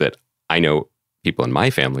characters that I know people in my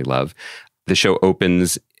family love. The show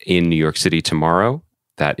opens in New York City tomorrow.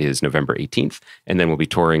 That is November 18th. And then we'll be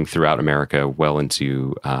touring throughout America well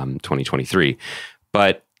into 2023.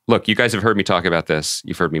 But look, you guys have heard me talk about this.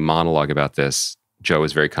 You've heard me monologue about this. Joe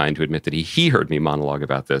is very kind to admit that he heard me monologue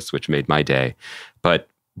about this, which made my day. But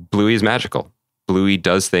Bluey is magical. Bluey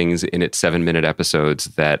does things in its 7-minute episodes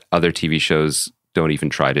that other TV shows don't even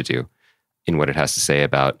try to do in what it has to say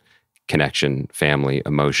about connection, family,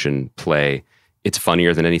 emotion, play. It's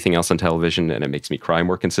funnier than anything else on television, and it makes me cry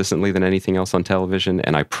more consistently than anything else on television.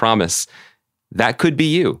 And I promise that could be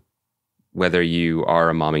you, whether you are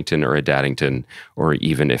a Momington or a Daddington, or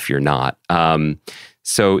even if you're not.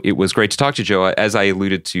 So it was great to talk to Joe. As I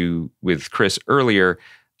alluded to with Chris earlier,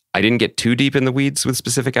 I didn't get too deep in the weeds with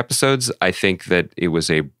specific episodes. I think that it was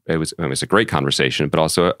a great conversation, but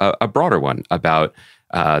also a broader one about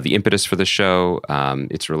the impetus for the show,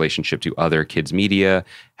 its relationship to other kids' media,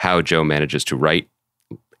 how Joe manages to write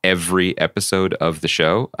every episode of the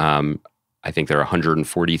show. I think there are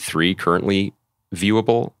 143 currently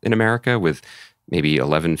viewable in America, with maybe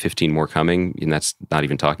 11, 15 more coming, and that's not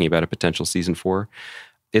even talking about a potential season 4.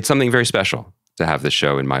 It's something very special to have this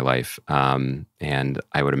show in my life. And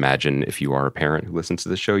I would imagine if you are a parent who listens to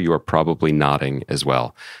the show, you are probably nodding as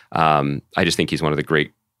well. I just think he's one of the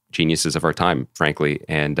great geniuses of our time, frankly.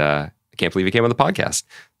 And I can't believe he came on the podcast.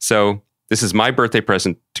 So this is my birthday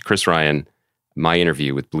present to Chris Ryan, my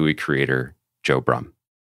interview with Bluey creator Joe Brumm.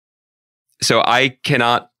 So I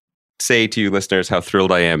cannot say to you listeners how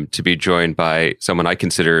thrilled I am to be joined by someone I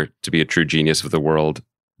consider to be a true genius of the world,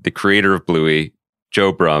 the creator of Bluey,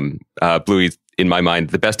 Joe Brumm. Bluey, in my mind,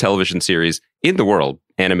 the best television series in the world,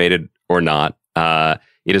 animated or not.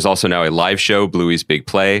 It is also now a live show, Bluey's Big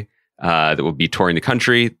Play, that will be touring the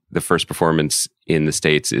country. The first performance in the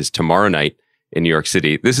States is tomorrow night in New York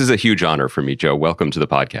City. This is a huge honor for me, Joe. Welcome to the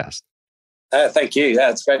podcast. Thank you. Yeah,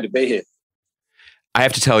 it's great to be here. I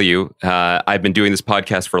have to tell you, I've been doing this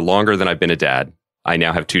podcast for longer than I've been a dad. I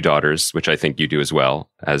now have 2 daughters, which I think you do as well,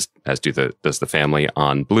 as does the family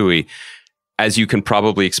on Bluey. As you can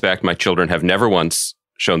probably expect, my children have never once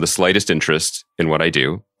shown the slightest interest in what I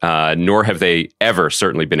do, nor have they ever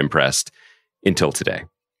certainly been impressed until today.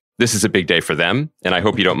 This is a big day for them, and I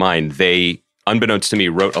hope you don't mind. They, unbeknownst to me,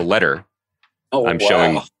 wrote a letter. I'm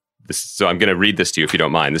showing this, so I'm going to read this to you if you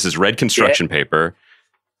don't mind. This is red construction paper,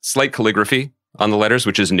 slight calligraphy on the letters,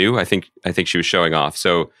 which is new. I think she was showing off.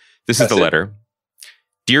 So this is the letter.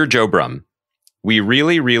 Dear Joe Brumm, we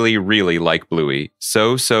really, really, really like Bluey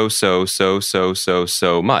so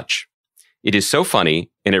much. It is so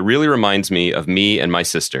funny, and it really reminds me of me and my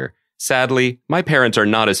sister. Sadly, my parents are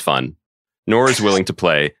not as fun, nor as willing to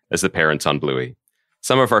play as the parents on Bluey.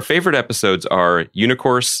 Some of our favorite episodes are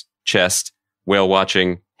Unicourse, Chest, Whale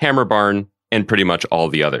Watching, Hammer Barn, and pretty much all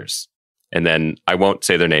the others. And then I won't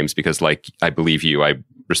say their names because, like, I believe you, I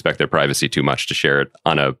respect their privacy too much to share it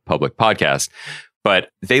on a public podcast.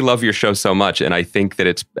 But they love your show so much. And I think that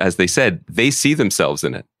it's, as they said, they see themselves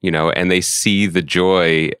in it, and they see the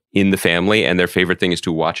joy in the family. And their favorite thing is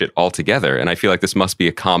to watch it all together. And I feel like this must be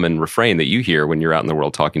a common refrain that you hear when you're out in the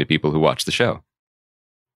world talking to people who watch the show.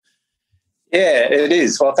 Yeah, it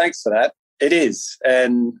is. Well, thanks for that. It is.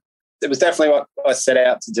 And it was definitely what I set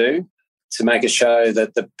out to do, to make a show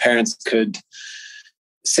that the parents could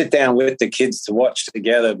sit down with the kids to watch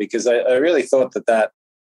together, because I really thought that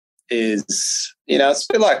is, it's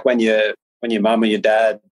a bit like when your mum or your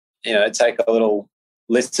dad, take a little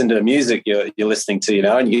listen to the music you're listening to,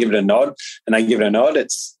 and you give it a nod and they give it a nod.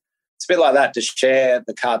 It's a bit like that, to share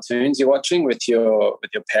the cartoons you're watching with your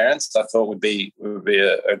parents. I thought would be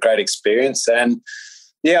a great experience. And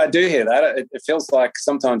yeah, I do hear that. It feels like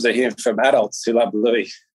sometimes I hear from adults who love Bluey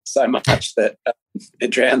so much that it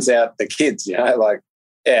drowns out the kids,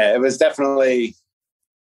 it's definitely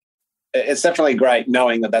great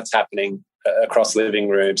knowing that that's happening across living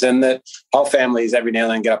rooms, and that whole families every now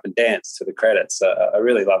and then get up and dance to the credits. I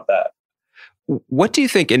really love that. What do you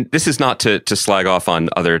think, and this is not to slag off on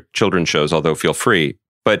other children's shows, although feel free,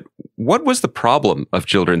 but what was the problem of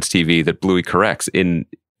children's TV that Bluey corrects in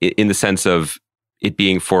the sense of it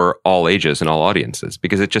being for all ages and all audiences?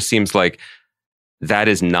 Because it just seems like that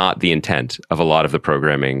is not the intent of a lot of the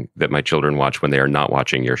programming that my children watch when they are not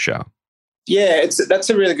watching your show. Yeah, that's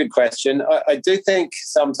a really good question. I do think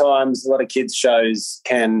sometimes a lot of kids' shows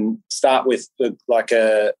can start with like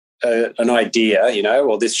an idea,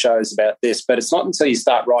 well, this show's about this, but it's not until you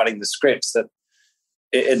start writing the scripts that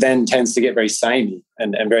it then tends to get very samey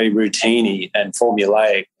and very routine-y and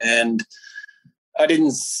formulaic. And I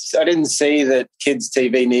didn't see that kids'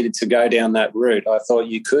 TV needed to go down that route. I thought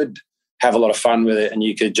you could have a lot of fun with it, and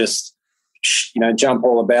you could just, jump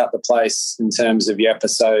all about the place in terms of your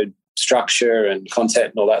episode structure and content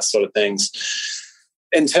and all that sort of things.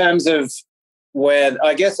 In terms of where,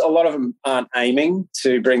 I guess a lot of them aren't aiming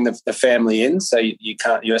to bring the family in, so you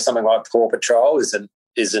can't. Something like Paw Patrol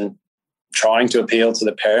isn't trying to appeal to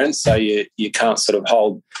the parents, so you can't sort of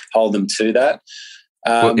hold them to that.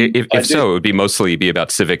 If so, it would mostly be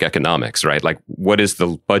about civic economics, right? Like, what is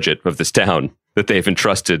the budget of this town that they've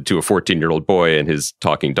entrusted to a 14-year-old boy and his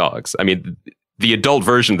talking dogs. I mean, the adult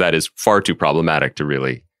version of that is far too problematic to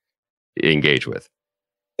really engage with.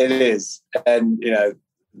 It is. And,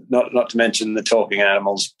 not to mention the talking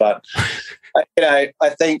animals, but, I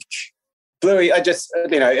think Bluey, I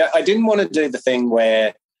didn't want to do the thing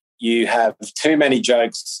where you have too many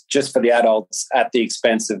jokes just for the adults at the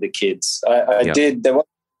expense of the kids. I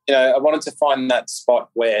wanted to find that spot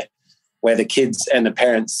where the kids and the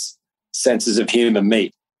parents' senses of humour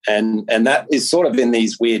meet. And that is sort of in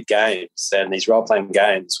these weird games and these role-playing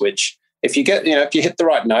games, which if you hit the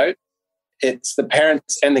right note, it's the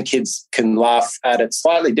parents and the kids can laugh at it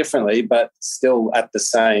slightly differently, but still at the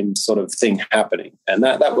same sort of thing happening. And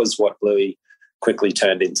that was what Bluey quickly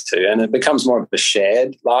turned into. And it becomes more of a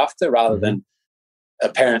shared laughter rather than a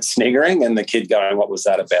parent sniggering and the kid going, what was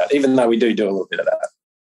that about? Even though we do a little bit of that.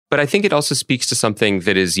 But I think it also speaks to something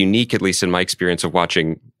that is unique, at least in my experience of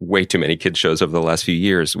watching way too many kids shows over the last few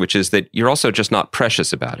years, which is that you're also just not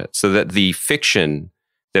precious about it. So that the fiction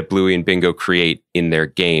that Bluey and Bingo create in their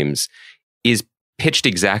games is pitched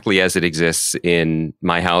exactly as it exists in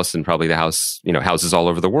my house and probably the house, houses all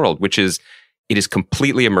over the world, which is it is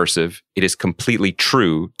completely immersive. It is completely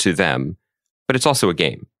true to them, but it's also a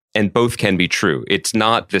game. And both can be true. It's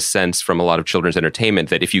not this sense from a lot of children's entertainment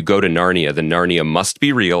that if you go to Narnia, the Narnia must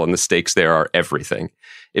be real and the stakes there are everything.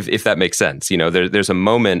 If that makes sense. There's a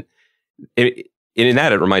moment in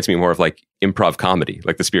that it reminds me more of like improv comedy,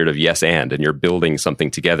 like the spirit of yes and you're building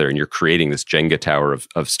something together and you're creating this Jenga tower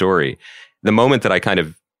of story. The moment that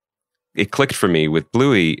it clicked for me with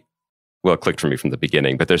Bluey, well, it clicked for me from the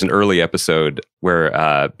beginning, but there's an early episode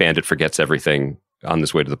where Bandit forgets everything on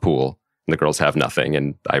his way to the pool. And the girls have nothing,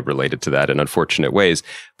 and I related to that in unfortunate ways.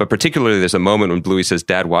 But particularly, there's a moment when Bluey says,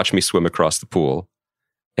 "Dad, watch me swim across the pool."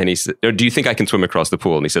 And he says, "Do you think I can swim across the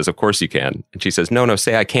pool?" And he says, "Of course you can." And she says, "No,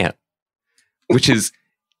 say I can't," which is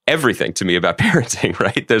everything to me about parenting,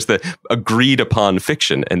 right? There's the agreed upon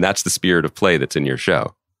fiction, and that's the spirit of play that's in your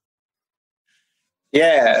show.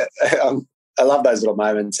 Yeah, I love those little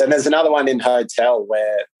moments. And there's another one in Hotel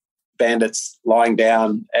where Bandit's lying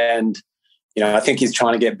down and I think he's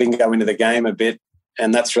trying to get Bingo into the game a bit,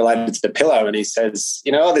 and that's related to the pillow. And he says,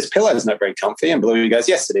 this pillow is not very comfy. And Bluey goes,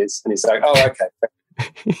 "Yes, it is." And he's like, "Oh, okay."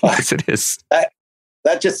 Yes, it is.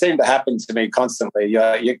 That just seemed to happen to me constantly.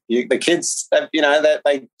 The kids,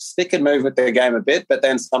 they stick and move with their game a bit, but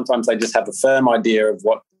then sometimes they just have a firm idea of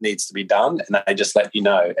what needs to be done, and they just let you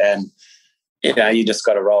know. And you just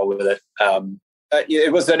got to roll with it.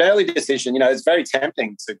 It was an early decision. It's very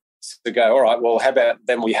tempting to go, all right, well, how about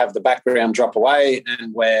then we have the background drop away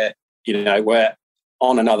and we're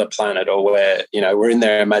on another planet or we're in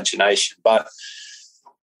their imagination. But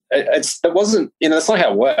that's not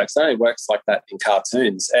how it works. It only works like that in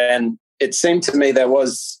cartoons. And it seemed to me there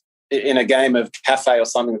was, in a game of cafe or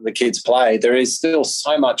something that the kids play, there is still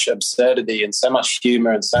so much absurdity and so much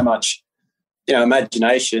humor and so much,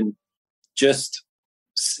 imagination just,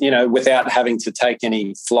 without having to take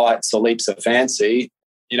any flights or leaps of fancy.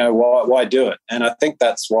 Why do it? And I think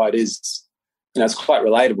that's why it is, it's quite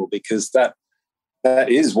relatable because that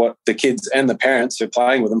is what the kids and the parents who are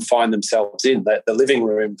playing with them find themselves in, that the living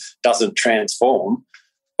room doesn't transform,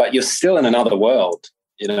 but you're still in another world,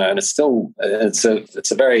 and it's still, it's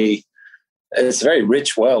a very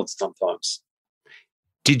rich world sometimes.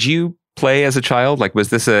 Did you play as a child? Like, was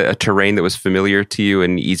this a terrain that was familiar to you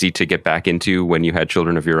and easy to get back into when you had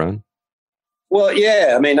children of your own? Well,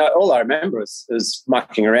 yeah. I mean, all I remember is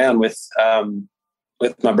mucking around with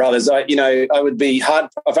my brothers. I would be hard.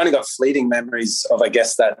 I've only got fleeting memories of, I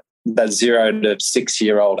guess, that 0 to 6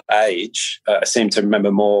 year old age. I seem to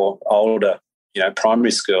remember more older,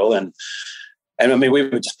 primary school, and I mean, we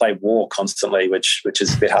would just play war constantly, which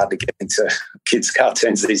is a bit hard to get into kids'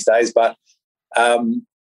 cartoons these days. But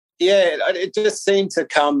it just seemed to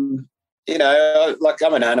come. Like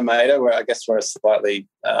I'm an animator, where I guess we're a slightly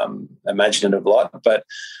imaginative lot, but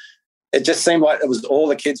it just seemed like it was all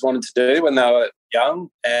the kids wanted to do when they were young,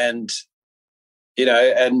 and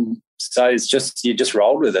so it's just you just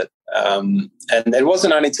rolled with it. And it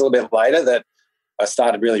wasn't only till a bit later that I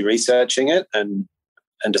started really researching it and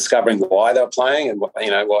discovering why they were playing and why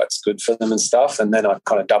it's good for them and stuff. And then I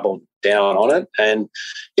kind of doubled down on it. And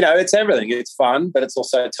it's everything. It's fun, but it's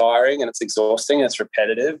also tiring and it's exhausting and it's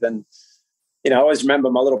repetitive. And I always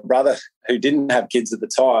remember my little brother who didn't have kids at the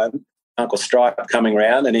time, Uncle Stripe, coming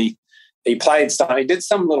around, and he played something. He did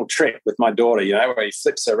some little trick with my daughter, where he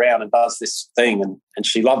flips her around and does this thing, and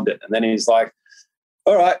she loved it. And then he's like,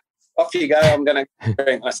 "All right, off you go. I'm going to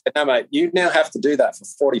drink." I said, "No, mate, you now have to do that for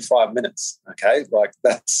 45 minutes. Okay, like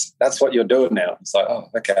that's what you're doing now." It's like, "Oh,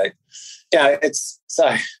 okay." It's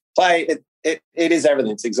so play. it is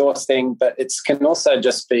everything. It's exhausting, but it can also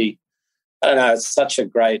just be, I don't know, it's such a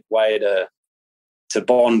great way to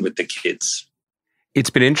bond with the kids. It's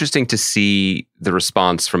been interesting to see the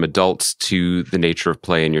response from adults to the nature of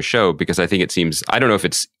play in your show, because I think it seems, I don't know if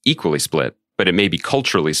it's equally split, but it may be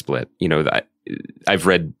culturally split. You know, that I've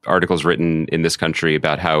read articles written in this country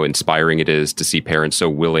about how inspiring it is to see parents so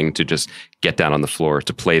willing to just get down on the floor,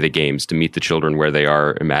 to play the games, to meet the children where they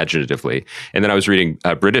are imaginatively. And then I was reading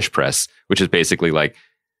British press, which is basically like,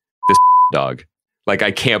 this dog. Like,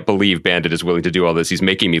 I can't believe Bandit is willing to do all this. He's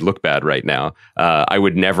making me look bad right now. I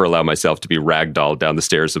would never allow myself to be ragdolled down the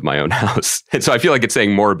stairs of my own house. And so I feel like it's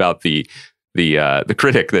saying more about the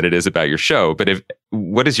critic than it is about your show. But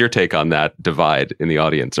what is your take on that divide in the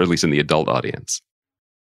audience, or at least in the adult audience?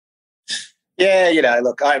 Yeah, you know,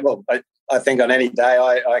 look, I think on any day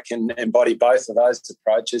I can embody both of those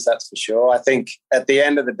approaches. That's for sure. I think at the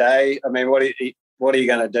end of the day, I mean, what are you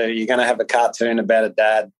going to do? You're going to have a cartoon about a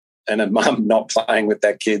dad and a mum not playing with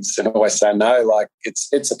their kids and always say no. Like,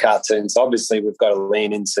 it's a cartoon, so obviously we've got to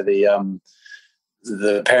lean into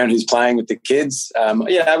the parent who's playing with the kids.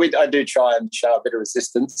 I do try and show a bit of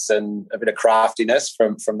resistance and a bit of craftiness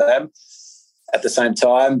from them at the same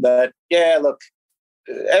time. But yeah, look,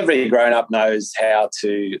 every grown-up knows how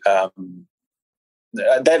to.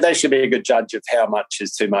 They should be a good judge of how much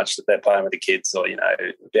is too much that they're playing with the kids, or, you know,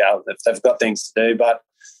 if they've got things to do. But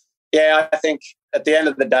yeah, I think at the end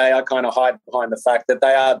of the day, I kind of hide behind the fact that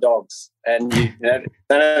they are dogs. And you know,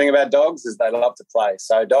 the only thing about dogs is they love to play.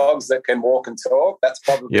 So dogs that can walk and talk, that's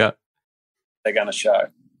probably they're going to show.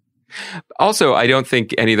 Also, I don't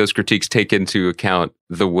think any of those critiques take into account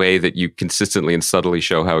the way that you consistently and subtly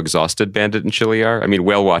show how exhausted Bandit and Chili are. I mean,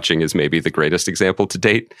 whale watching is maybe the greatest example to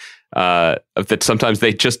date, that sometimes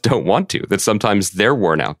they just don't want to, that sometimes they're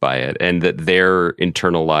worn out by it, and that their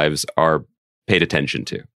internal lives are paid attention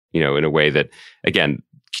to, you know, in a way that, again,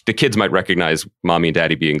 the kids might recognize mommy and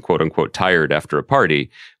daddy being quote unquote tired after a party,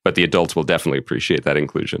 but the adults will definitely appreciate that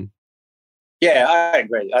inclusion. Yeah, I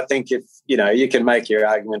agree. I think if, you know, you can make your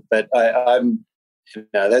argument, but I'm, you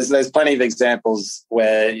know, there's plenty of examples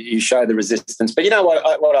where you show the resistance. But you know what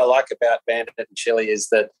I like about Bandit and Chili is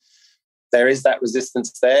that there is that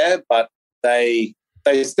resistance there, but they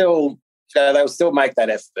still, you know, they'll still make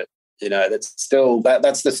that effort. You know, that's still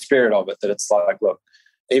that's the spirit of it. That it's like, look,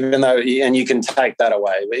 even though, and you can take that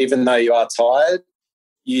away, but even though you are tired,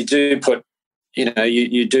 you do put, you know,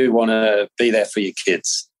 you do want to be there for your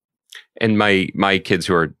kids. And my kids,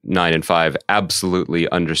 who are 9 and 5, absolutely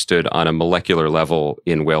understood on a molecular level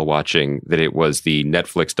in whale watching that it was the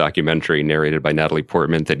Netflix documentary narrated by Natalie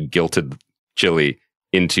Portman that guilted Chili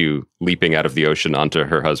into leaping out of the ocean onto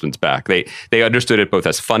her husband's back. They understood it both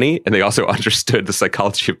as funny, and they also understood the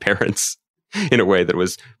psychology of parents in a way that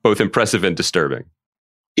was both impressive and disturbing.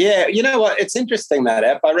 Yeah, you know what? It's interesting, that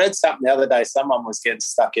app. I read something the other day. Someone was getting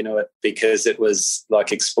stuck into it because it was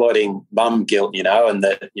like exploiting mum guilt, you know, and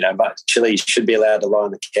that, you know, Chili should be allowed to lie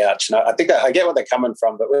on the couch. And I think I get where they're coming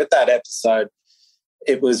from. But with that episode,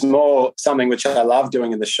 it was more something which I love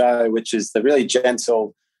doing in the show, which is the really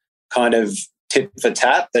gentle kind of tit for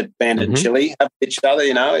tat that Bandit and Chili have with each other.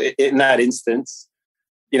 You know, in that instance,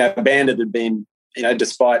 you know, Bandit had been, you know,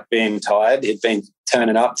 despite being tired, he'd been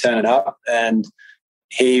turning up, and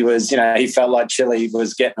he was, you know, he felt like Chili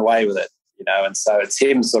was getting away with it, you know, and so it's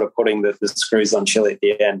him sort of putting the screws on Chili at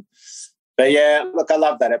the end. But yeah, look, I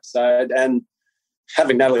love that episode, and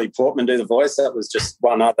having Natalie Portman do the voice, that was just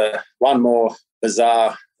one more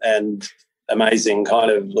bizarre and amazing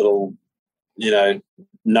kind of little, you know,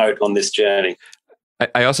 note on this journey.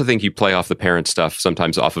 I also think you play off the parent stuff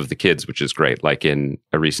sometimes off of the kids, which is great. Like in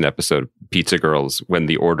a recent episode, Pizza Girls, when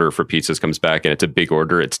the order for pizzas comes back and it's a big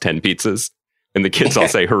order, it's 10 pizzas. And the kids all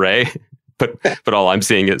say hooray, but all I'm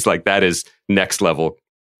seeing is like, that is next level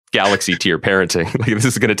galaxy tier parenting. Like, this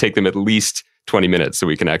is going to take them at least 20 minutes so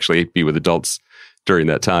we can actually be with adults during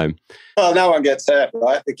that time. Well, no one gets hurt,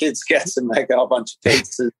 right? The kids get to make a whole bunch of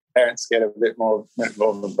pizzas. Parents get a bit more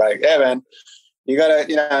of a break. Yeah, man, you got to,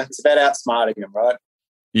 you know, it's about outsmarting them, right?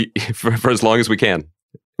 For as long as we can,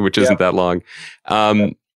 which isn't that long.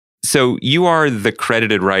 So you are the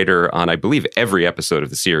credited writer on, I believe, every episode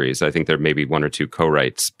of the series. I think there may be one or two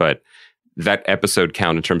co-writes, but that episode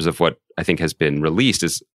count in terms of what I think has been released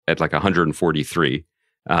is at like 143.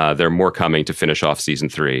 There are more coming to finish off season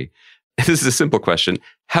 3. This is a simple question.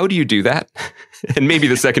 How do you do that? And maybe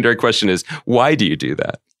the secondary question is, why do you do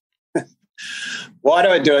that? Why do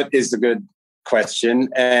I do it is a good question.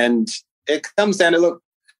 And it comes down to, look,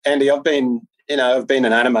 Andy, I've been an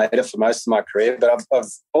animator for most of my career, but I've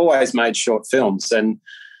always made short films, and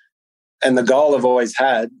the goal I've always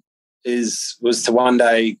had was to one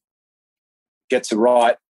day get to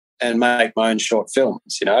write and make my own short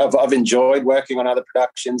films. You know, I've enjoyed working on other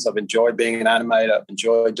productions. I've enjoyed being an animator. I've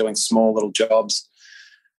enjoyed doing small little jobs,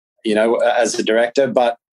 you know, as a director.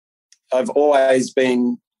 But I've always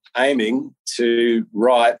been aiming to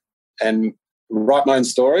write my own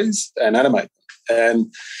stories and animate them.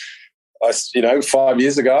 And I, you know, 5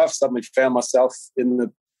 years ago, I've suddenly found myself in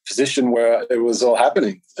the position where it was all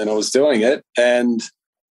happening, and I was doing it, and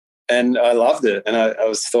I loved it. And I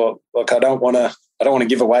was thought, look, I don't want to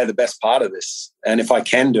give away the best part of this. And if I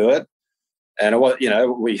can do it, and you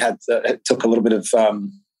know, it took a little bit of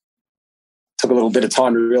time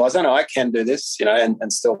to realize, oh no, I can do this, you know,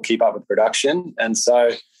 and still keep up with production. And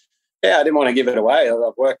so, yeah, I didn't want to give it away.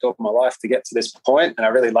 I've worked all my life to get to this point, and I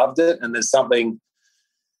really loved it. And there's something,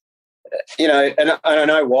 you know, and I don't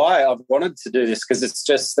know why I've wanted to do this, because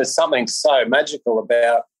there's something so magical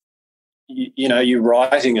about, you know, you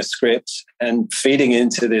writing a script and feeding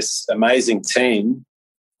into this amazing team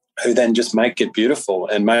who then just make it beautiful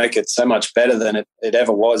and make it so much better than it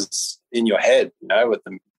ever was in your head, you know, with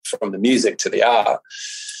from the music to the art,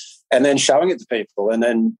 and then showing it to people, and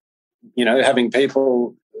then, you know, having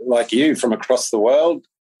people like you from across the world,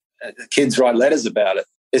 kids write letters about it.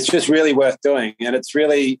 It's just really worth doing, and it's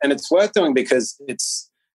worth doing because it's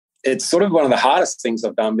sort of one of the hardest things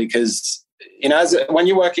I've done, because, you know, when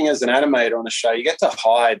you're working as an animator on a show, you get to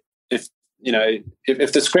hide if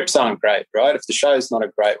the scripts aren't great, right? If the show's not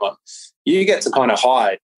a great one, you get to kind of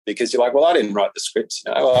hide, because you're like, well, I didn't write the scripts,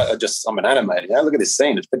 you know, I'm an animator. You know, look at this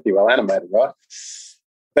scene; it's pretty well animated, right?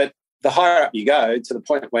 But the higher up you go, to the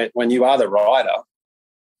point where when you are the writer,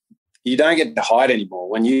 you don't get to hide anymore.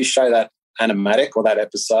 When you show that animatic or that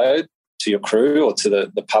episode to your crew or to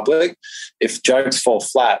the public, if jokes fall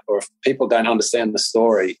flat or if people don't understand the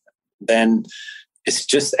story, then it's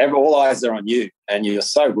just all eyes are on you, and you're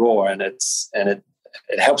so raw, and it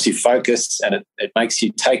helps you focus, and it makes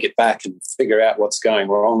you take it back and figure out what's going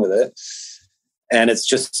wrong with it. And it's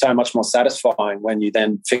just so much more satisfying when you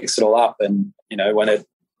then fix it all up, and, you know, when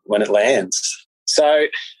it lands. So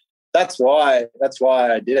that's why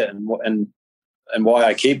I did it, and why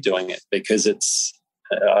I keep doing it, because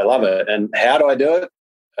I love it. And how do I do it?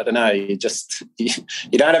 I don't know. You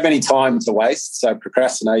don't have any time to waste. So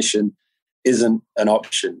procrastination isn't an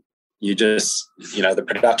option. You just, you know, the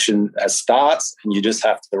production starts, and you just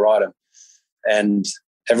have to write them. And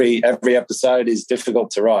every episode is difficult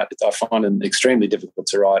to write. I find them extremely difficult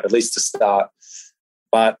to write, at least to start.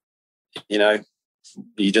 But, you know,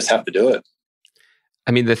 you just have to do it.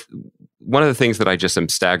 I mean, one of the things that I just am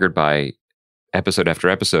staggered by episode after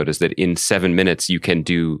episode is that in 7 minutes you can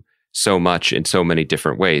do so much in so many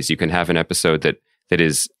different ways. You can have an episode that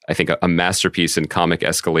is, I think, a masterpiece in comic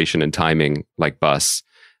escalation and timing, like Bus.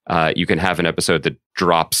 You can have an episode that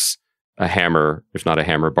drops a hammer, if not a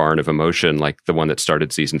hammer barn of emotion, like the one that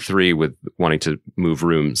started season 3 with wanting to move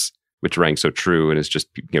rooms, which rang so true and is just,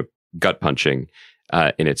 you know, gut punching.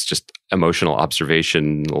 And it's just emotional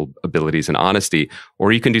observational abilities and honesty.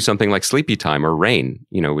 Or you can do something like Sleepy Time or Rain,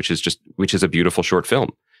 you know, which is a beautiful short film,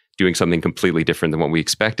 doing something completely different than what we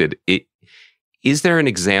expected. Is there an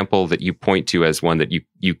example that you point to as one that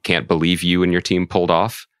you can't believe you and your team pulled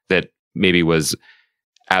off, that maybe was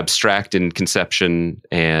abstract in conception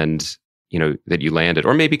and, you know, that you landed,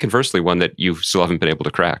 or maybe conversely one that you still haven't been able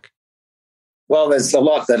to crack? Well, there's a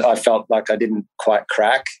lot that I felt like I didn't quite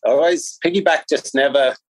crack. Piggyback just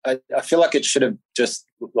never, I feel like it should have just,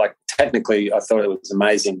 like, technically I thought it was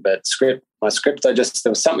amazing, but my script, there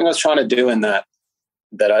was something I was trying to do in that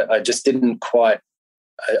I just didn't quite,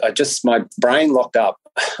 my brain locked up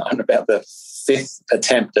on about the 5th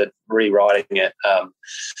attempt at rewriting it.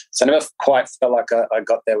 So I never quite felt like I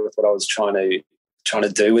got there with what I was trying to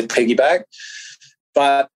do with Piggyback.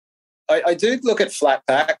 But I do look at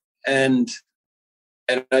Flatback, and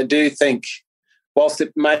I do think, whilst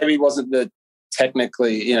it maybe wasn't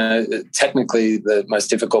technically the most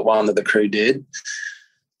difficult one that the crew did,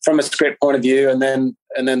 from a script point of view, and then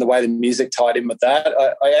the way the music tied in with that,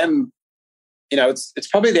 I am, you know, it's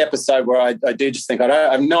probably the episode where I do just think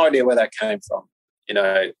I have no idea where that came from. You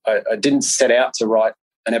know, I didn't set out to write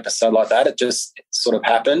an episode like that. It just sort of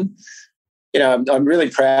happened. You know, I'm really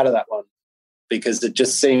proud of that one, because it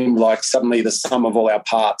just seemed like suddenly the sum of all our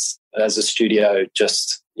parts as a studio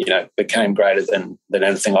just, you know, became greater than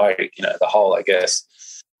anything the whole, I guess.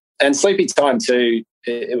 And Sleepy Time too,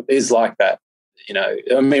 it is like that. You know,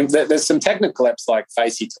 I mean, there's some technical apps like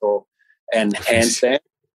Facey Talk and Handstand,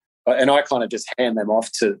 and I kind of just hand them off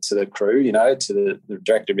to the crew, you know, to the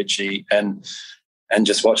director Richie, and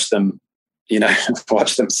just watch them, you know,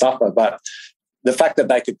 watch them suffer. But the fact that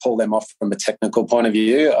they could pull them off from a technical point of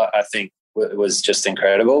view, I think was just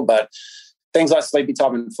incredible. But things like Sleepy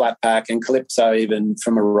Time and Flat Pack and Calypso, even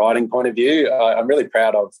from a writing point of view, I'm really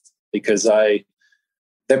proud of, because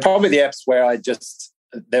they're probably the eps where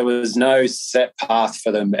there was no set path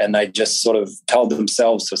for them, and they just sort of told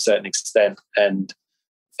themselves to a certain extent. And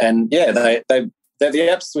yeah, they're the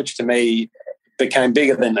eps which to me became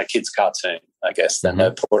bigger than a kid's cartoon, I guess, than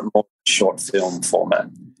a more short film format.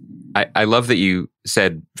 I love that you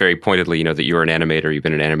said very pointedly, that you're an animator, you've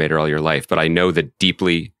been an animator all your life, but I know that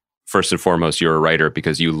deeply, first and foremost, you're a writer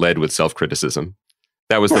because you led with self-criticism.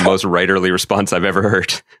 That was the most writerly response I've ever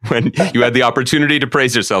heard, when you had the opportunity to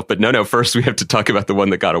praise yourself. But no, first we have to talk about the one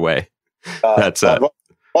that got away. It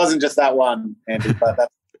wasn't just that one, Andy, but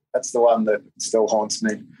that's the one that still haunts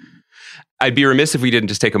me. I'd be remiss if we didn't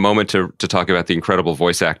just take a moment to talk about the incredible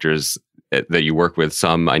voice actors that you work with.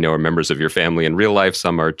 Some I know are members of your family in real life.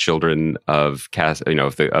 Some are children of cast,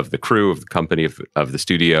 of the crew, of the company, of the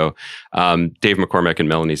studio. Dave McCormack and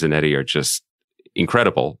Melanie Zanetti are just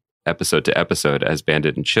incredible, episode to episode, as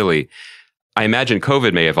Bandit and Chili. I imagine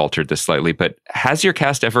COVID may have altered this slightly, but has your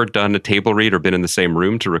cast ever done a table read or been in the same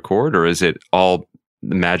room to record, or is it all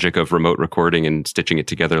the magic of remote recording and stitching it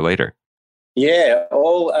together later? Yeah,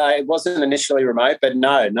 it wasn't initially remote, but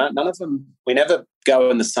no, none of them. We never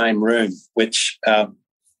go in the same room, which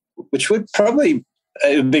would probably,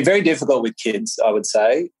 it would be very difficult with kids, I would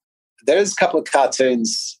say. There's a couple of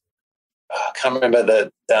cartoons. I can't remember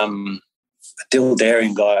the Dill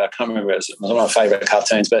Daring guy. I can't remember. It was one of my favourite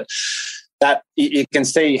cartoons, but that you can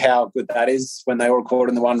see how good that is when they all record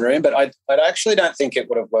in the one room. But I actually don't think it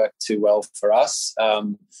would have worked too well for us.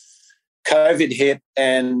 COVID hit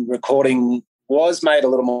and recording was made a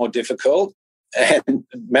little more difficult. And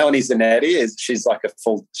Melanie Zanetti she's a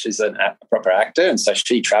proper actor, and so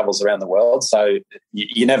she travels around the world. So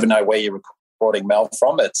you never know where you're recording Mel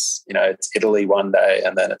from. It's it's Italy one day,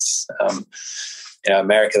 and then it's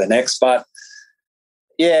America the next. But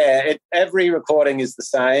yeah, every recording is the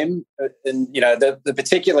same. And the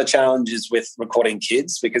particular challenge is with recording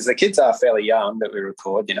kids, because the kids are fairly young that we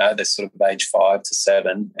record. They're sort of age 5 to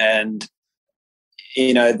 7, and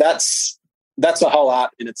that's a whole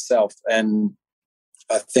art in itself. And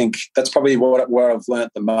I think that's probably where I've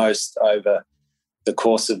learnt the most over the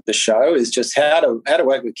course of the show, is just how to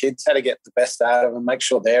work with kids, how to get the best out of them, make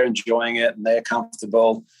sure they're enjoying it and they're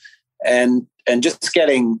comfortable, and just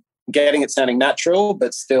getting it sounding natural,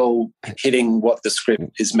 but still hitting what the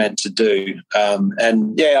script is meant to do.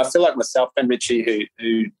 And yeah, I feel like myself and Richie,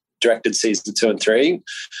 who directed season 2 and 3, I'm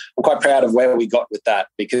quite proud of where we got with that,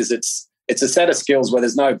 because it's a set of skills where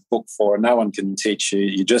there's no book for and no one can teach you.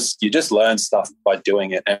 You just learn stuff by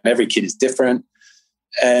doing it, and every kid is different.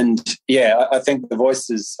 And yeah, I do think the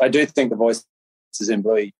voices in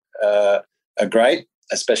Bluey are great,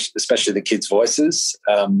 especially the kids' voices.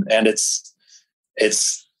 And it's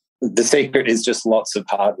the secret is just lots of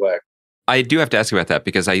hard work. I do have to ask about that,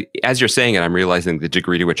 because as you're saying it, I'm realizing the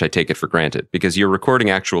degree to which I take it for granted, because you're recording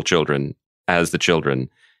actual children as the children.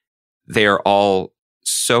 They are all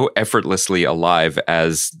so effortlessly alive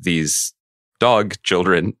as these dog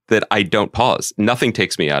children that I don't pause. Nothing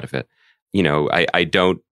takes me out of it.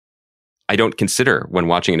 I don't consider, when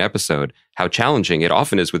watching an episode, how challenging it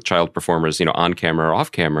often is with child performers, on camera or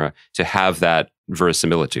off camera, to have that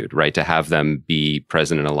verisimilitude, right? To have them be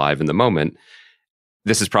present and alive in the moment.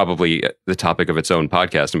 This is probably the topic of its own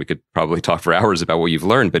podcast, and we could probably talk for hours about what you've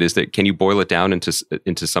learned. But can you boil it down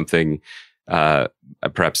into something,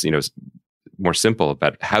 perhaps more simple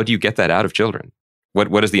about how do you get that out of children?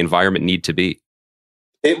 What does the environment need to be?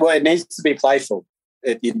 It needs to be playful.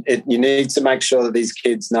 You need to make sure that these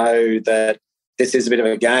kids know that this is a bit of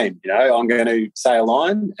a game. I'm going to say a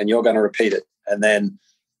line and you're going to repeat it, and then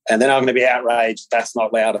I'm going to be outraged. That's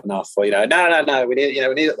not loud enough. Or no, we need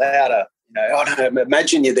it louder.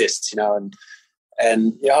 Imagine you're this. But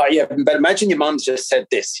imagine your mum's just said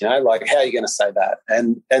this. Like, how are you going to say that?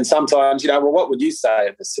 And sometimes what would you say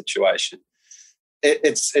in this situation?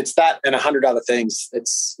 It's that and 100 other things.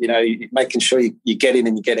 It's making sure you get in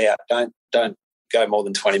and you get out. Don't go more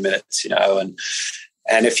than 20 minutes. And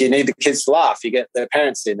if you need the kids to laugh, you get their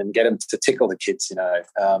parents in and get them to tickle the kids.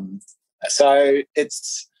 So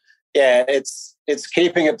it's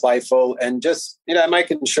keeping it playful and just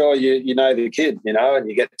making sure you know the kid, and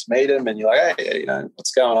you get to meet them and you're like, hey,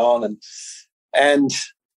 what's going on, and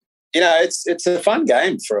it's a fun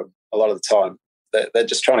game for them a lot of the time. They're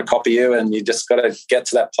just trying to copy you, and you just got to get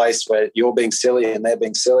to that place where you're being silly and they're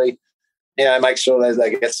being silly. Make sure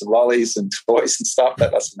they get some lollies and toys and stuff.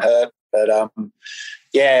 That doesn't hurt. But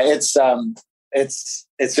it's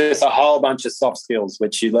just a whole bunch of soft skills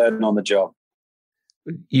which you learn on the job.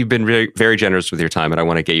 You've been very, very generous with your time, and I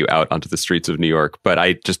want to get you out onto the streets of New York.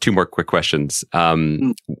 But just two more quick questions.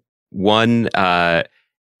 One,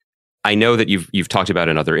 I know that you've talked about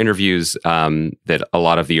in other interviews that a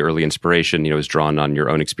lot of the early inspiration, is drawn on your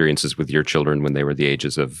own experiences with your children when they were the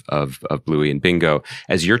ages of Bluey and Bingo.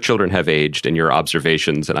 As your children have aged and your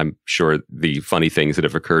observations, and I'm sure the funny things that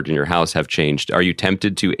have occurred in your house have changed, are you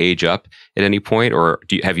tempted to age up at any point, or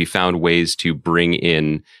have you found ways to bring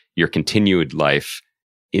in your continued life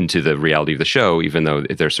into the reality of the show, even though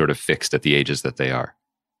they're sort of fixed at the ages that they are?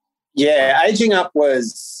 Yeah, aging up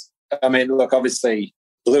was, look, obviously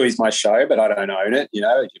Bluey's my show, but I don't own it.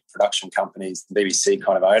 Your production companies, the BBC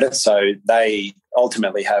kind of own it. So they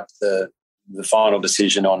ultimately have the final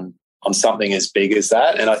decision on something as big as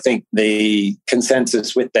that. And I think the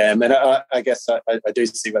consensus with them, and I guess I do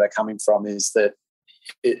see where they're coming from, is that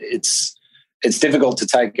it's difficult to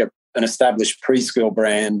take an established preschool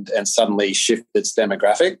brand and suddenly shift its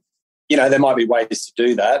demographic. There might be ways to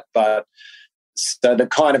do that, but so the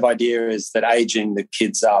kind of idea is that aging the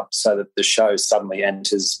kids up so that the show suddenly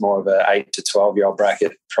enters more of a 8 to 12-year-old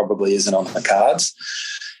bracket probably isn't on the cards.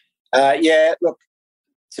 Look,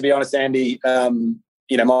 to be honest, Andy,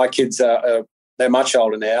 my kids they're much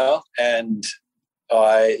older now, and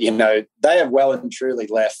they have well and truly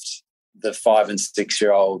left the 5 and 6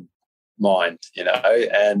 year old mind,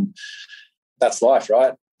 and that's life,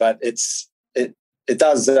 right? But it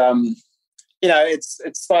does,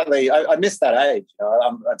 it's slightly, I miss that age.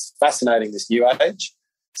 It's fascinating, this new age.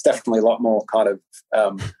 It's definitely a lot more kind of,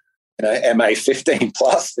 MA 15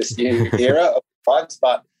 plus, this new era of lives.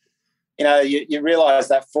 But, you realise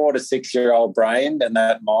that 4 to 6 year old brain and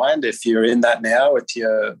that mind, if you're in that now with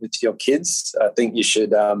your kids, I think you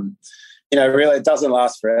should, really, it doesn't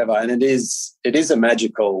last forever. And it is a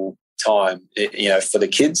magical time, for the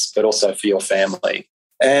kids, but also for your family.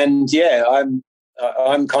 And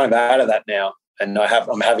I'm kind of out of that now, and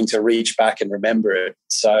I'm having to reach back and remember it.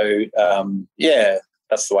 So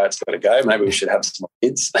that's the way it's got to go. Maybe we should have some more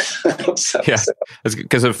kids.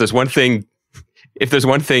 Because if there's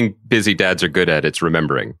one thing busy dads are good at, it's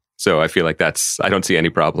remembering. So I feel like I don't see any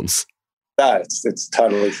problems. No, it's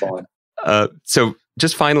totally fine. So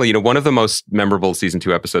just finally, one of the most memorable season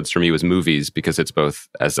 2 episodes for me was Movies, because it's both,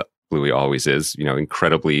 as Bluey always is,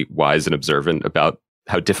 incredibly wise and observant about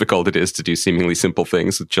how difficult it is to do seemingly simple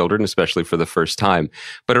things with children, especially for the first time.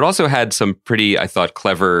 But it also had some pretty, I thought,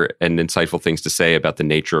 clever and insightful things to say about the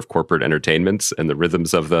nature of corporate entertainments and the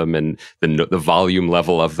rhythms of them and the volume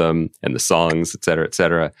level of them and the songs, et cetera, et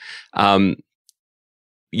cetera.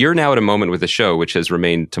 You're now at a moment with the show which has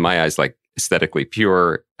remained, to my eyes, like aesthetically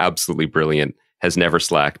pure, absolutely brilliant, has never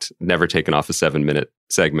slacked, never taken off a 7-minute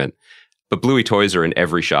segment. But Bluey toys are in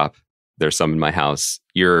every shop. There's some in my house.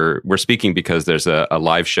 We're speaking because there's a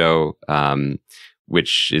live show,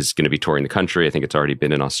 which is going to be touring the country. I think it's already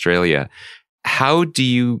been in Australia. How do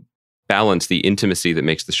you balance the intimacy that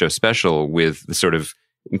makes the show special with the sort of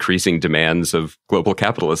increasing demands of global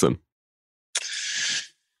capitalism?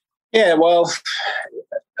 Yeah, well,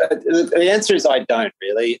 the answer is I don't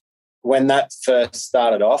really. When that first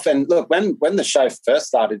started off, and look, when the show first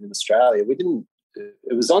started in Australia,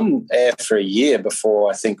 it was on air for a year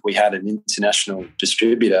before I think we had an international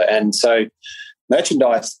distributor. And so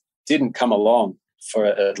merchandise didn't come along for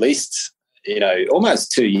at least,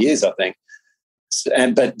 almost 2 years, I think.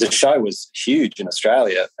 But the show was huge in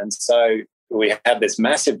Australia. And so we had this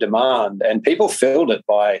massive demand, and people filled it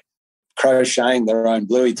by crocheting their own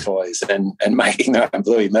Bluey toys and making their own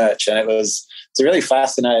Bluey merch. And it's a really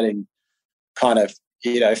fascinating kind of,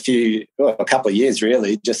 a couple of years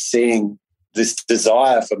really, just seeing this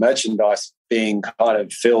desire for merchandise being kind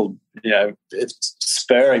of filled, it's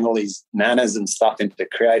spurring all these nanas and stuff into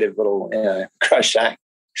creative little, crochet.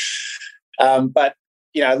 But,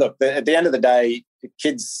 look, at the end of the day,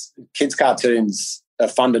 kids cartoons are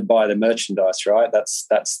funded by the merchandise, right?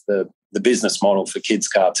 That's the business model for kids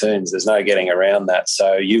cartoons. There's no getting around that.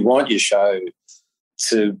 So you want your show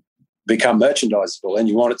to become merchandisable, and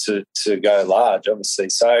you want it to go large, obviously.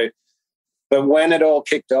 So, but when it all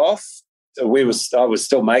kicked off, I was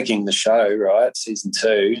still making the show, right, season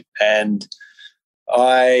 2, and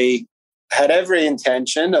I had every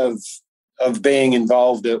intention of being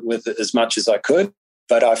involved with it as much as I could,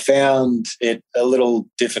 but I found it a little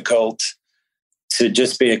difficult to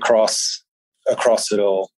just be across it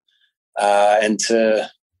all, and to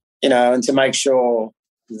make sure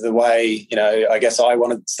the way, I guess I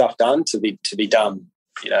wanted stuff done to be done,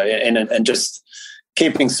 and just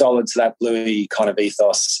keeping solid to that Bluey kind of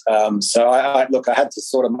ethos. So I had to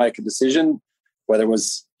sort of make a decision, whether it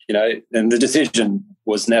was, and the decision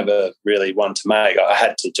was never really one to make. I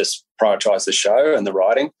had to just prioritise the show and the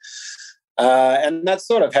writing. And that's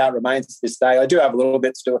sort of how it remains to this day. I do have a little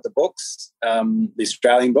bit to do with the books, the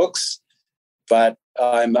Australian books, but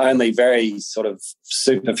I'm only very sort of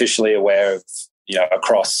superficially aware of,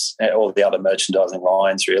 across all the other merchandising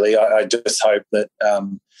lines, really. I just hope that,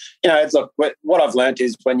 look, what I've learned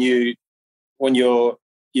is when you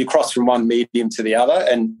cross from one medium to the other,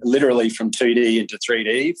 and literally from 2D into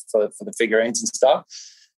 3D for the figurines and stuff,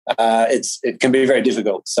 it can be very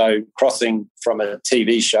difficult. So crossing from a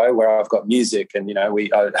TV show where I've got music and,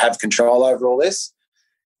 I have control over all this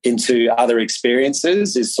into other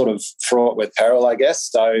experiences is sort of fraught with peril, I guess.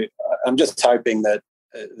 So I'm just hoping that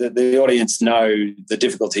the audience know the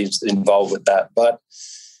difficulties involved with that. But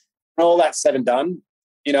all that said and done,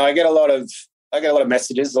 I get a lot of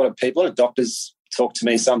messages, a lot of people, a lot of doctors talk to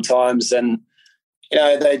me sometimes, and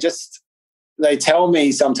they tell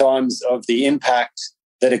me sometimes of the impact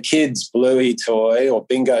that a kid's Bluey toy or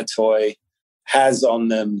bingo toy has on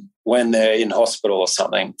them when they're in hospital or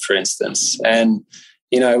something, for instance. And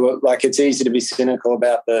like, it's easy to be cynical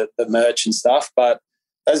about the merch and stuff, but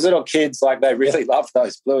those little kids, like, they really love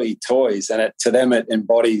those Bluey toys, and to them it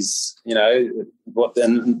embodies,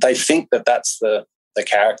 and they think that that's the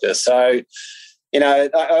character. So,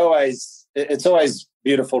 it's always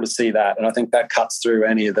beautiful to see that, and I think that cuts through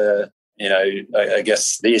any of the, I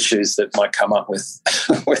guess, the issues that might come up with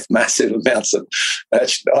with massive amounts of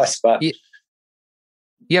merchandise. But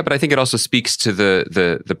yeah, but I think it also speaks to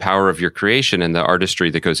the power of your creation and the artistry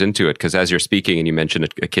that goes into it. Because as you're speaking and you mentioned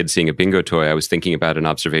a kid seeing a bingo toy, I was thinking about an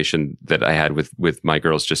observation that I had with my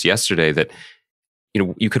girls just yesterday, that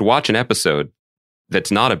you could watch an episode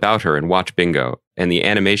that's not about her and watch bingo, and the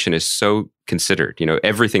animation is so considered.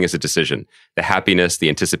 Everything is a decision. The happiness, the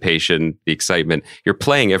anticipation, the excitement. You're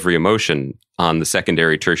playing every emotion on the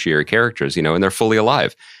secondary, tertiary characters, and they're fully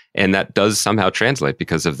alive. And that does somehow translate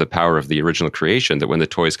because of the power of the original creation, that when the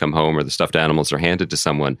toys come home or the stuffed animals are handed to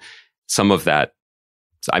someone, some of that,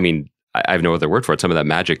 I have no other word for it, some of that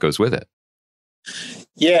magic goes with it.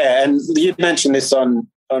 Yeah, and you mentioned this on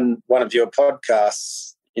one of your podcasts,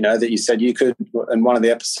 that you said you could, in one of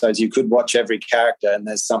the episodes, you could watch every character and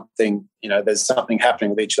there's something happening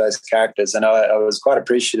with each of those characters. And I was quite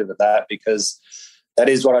appreciative of that, because that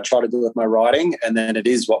is what I try to do with my writing. And then it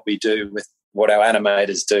is what we do with what our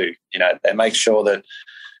animators do. They make sure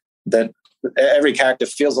that every character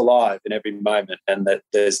feels alive in every moment, and that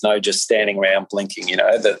there's no just standing around blinking,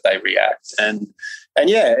 that they react. And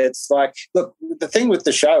yeah, it's like, look, the thing with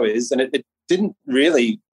the show is, and it didn't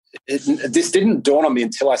really, this didn't dawn on me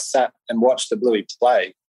until I sat and watched the Bluey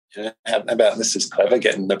play. How about this is clever,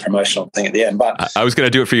 getting the promotional thing at the end. But I was going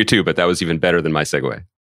to do it for you too, but that was even better than my segue.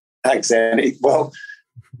 Thanks, Andy. Well,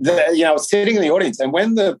 I was sitting in the audience, and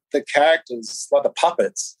when the characters, like the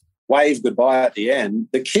puppets, wave goodbye at the end,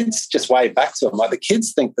 the kids just wave back to them. Like, the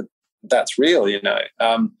kids think that that's real,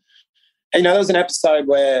 And, there was an episode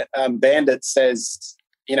where Bandit says,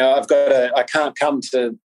 I can't come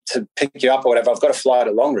to pick you up or whatever. I've got to fly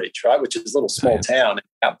to Longreach, right, which is a little small town in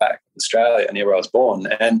outback Australia, near where I was born.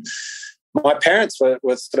 And my parents were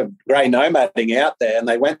sort of grey nomading out there, and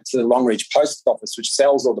they went to the Longreach post office, which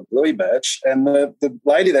sells all the Bluey merch. And the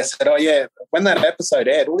lady there said, oh, yeah, when that episode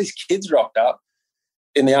aired, all these kids rocked up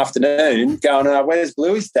in the afternoon going, where's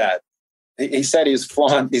Bluey's dad? He said he's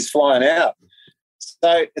flying out.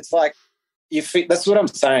 So it's like, that's what I'm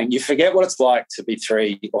saying. You forget what it's like to be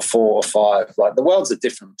 3 or 4 or 5. Like, the world's a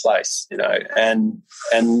different place, and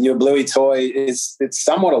your Bluey toy it's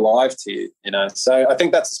somewhat alive to you, So I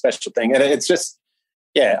think that's a special thing. And it's just,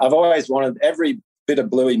 yeah, I've always wanted every bit of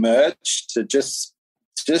Bluey merch to just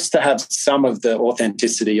to have some of the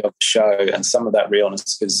authenticity of the show and some of that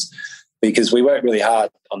realness, because we work really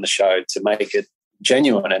hard on the show to make it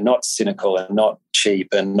genuine and not cynical and not cheap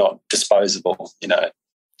and not disposable,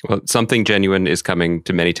 Well, something genuine is coming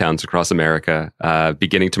to many towns across America.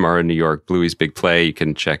 Beginning tomorrow in New York, Bluey's Big Play. You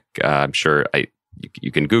can check, I'm sure,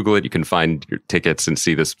 you can Google it. You can find your tickets and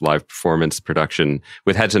see this live performance production,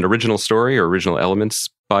 which has an original story or original elements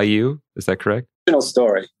by you. Is that correct? Original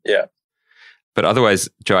story, yeah. But otherwise,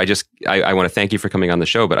 Joe, I want to thank you for coming on the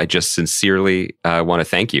show, but I just sincerely want to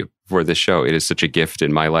thank you for this show. It is such a gift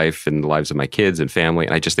in my life and the lives of my kids and family.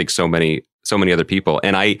 And I just think so many other people.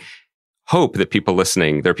 And I hope that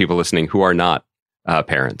there are people listening who are not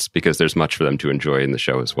parents, because there's much for them to enjoy in the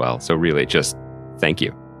show as well. So really, just thank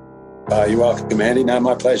you. You're welcome, Andy. No,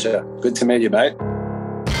 my pleasure. Good to meet you, mate.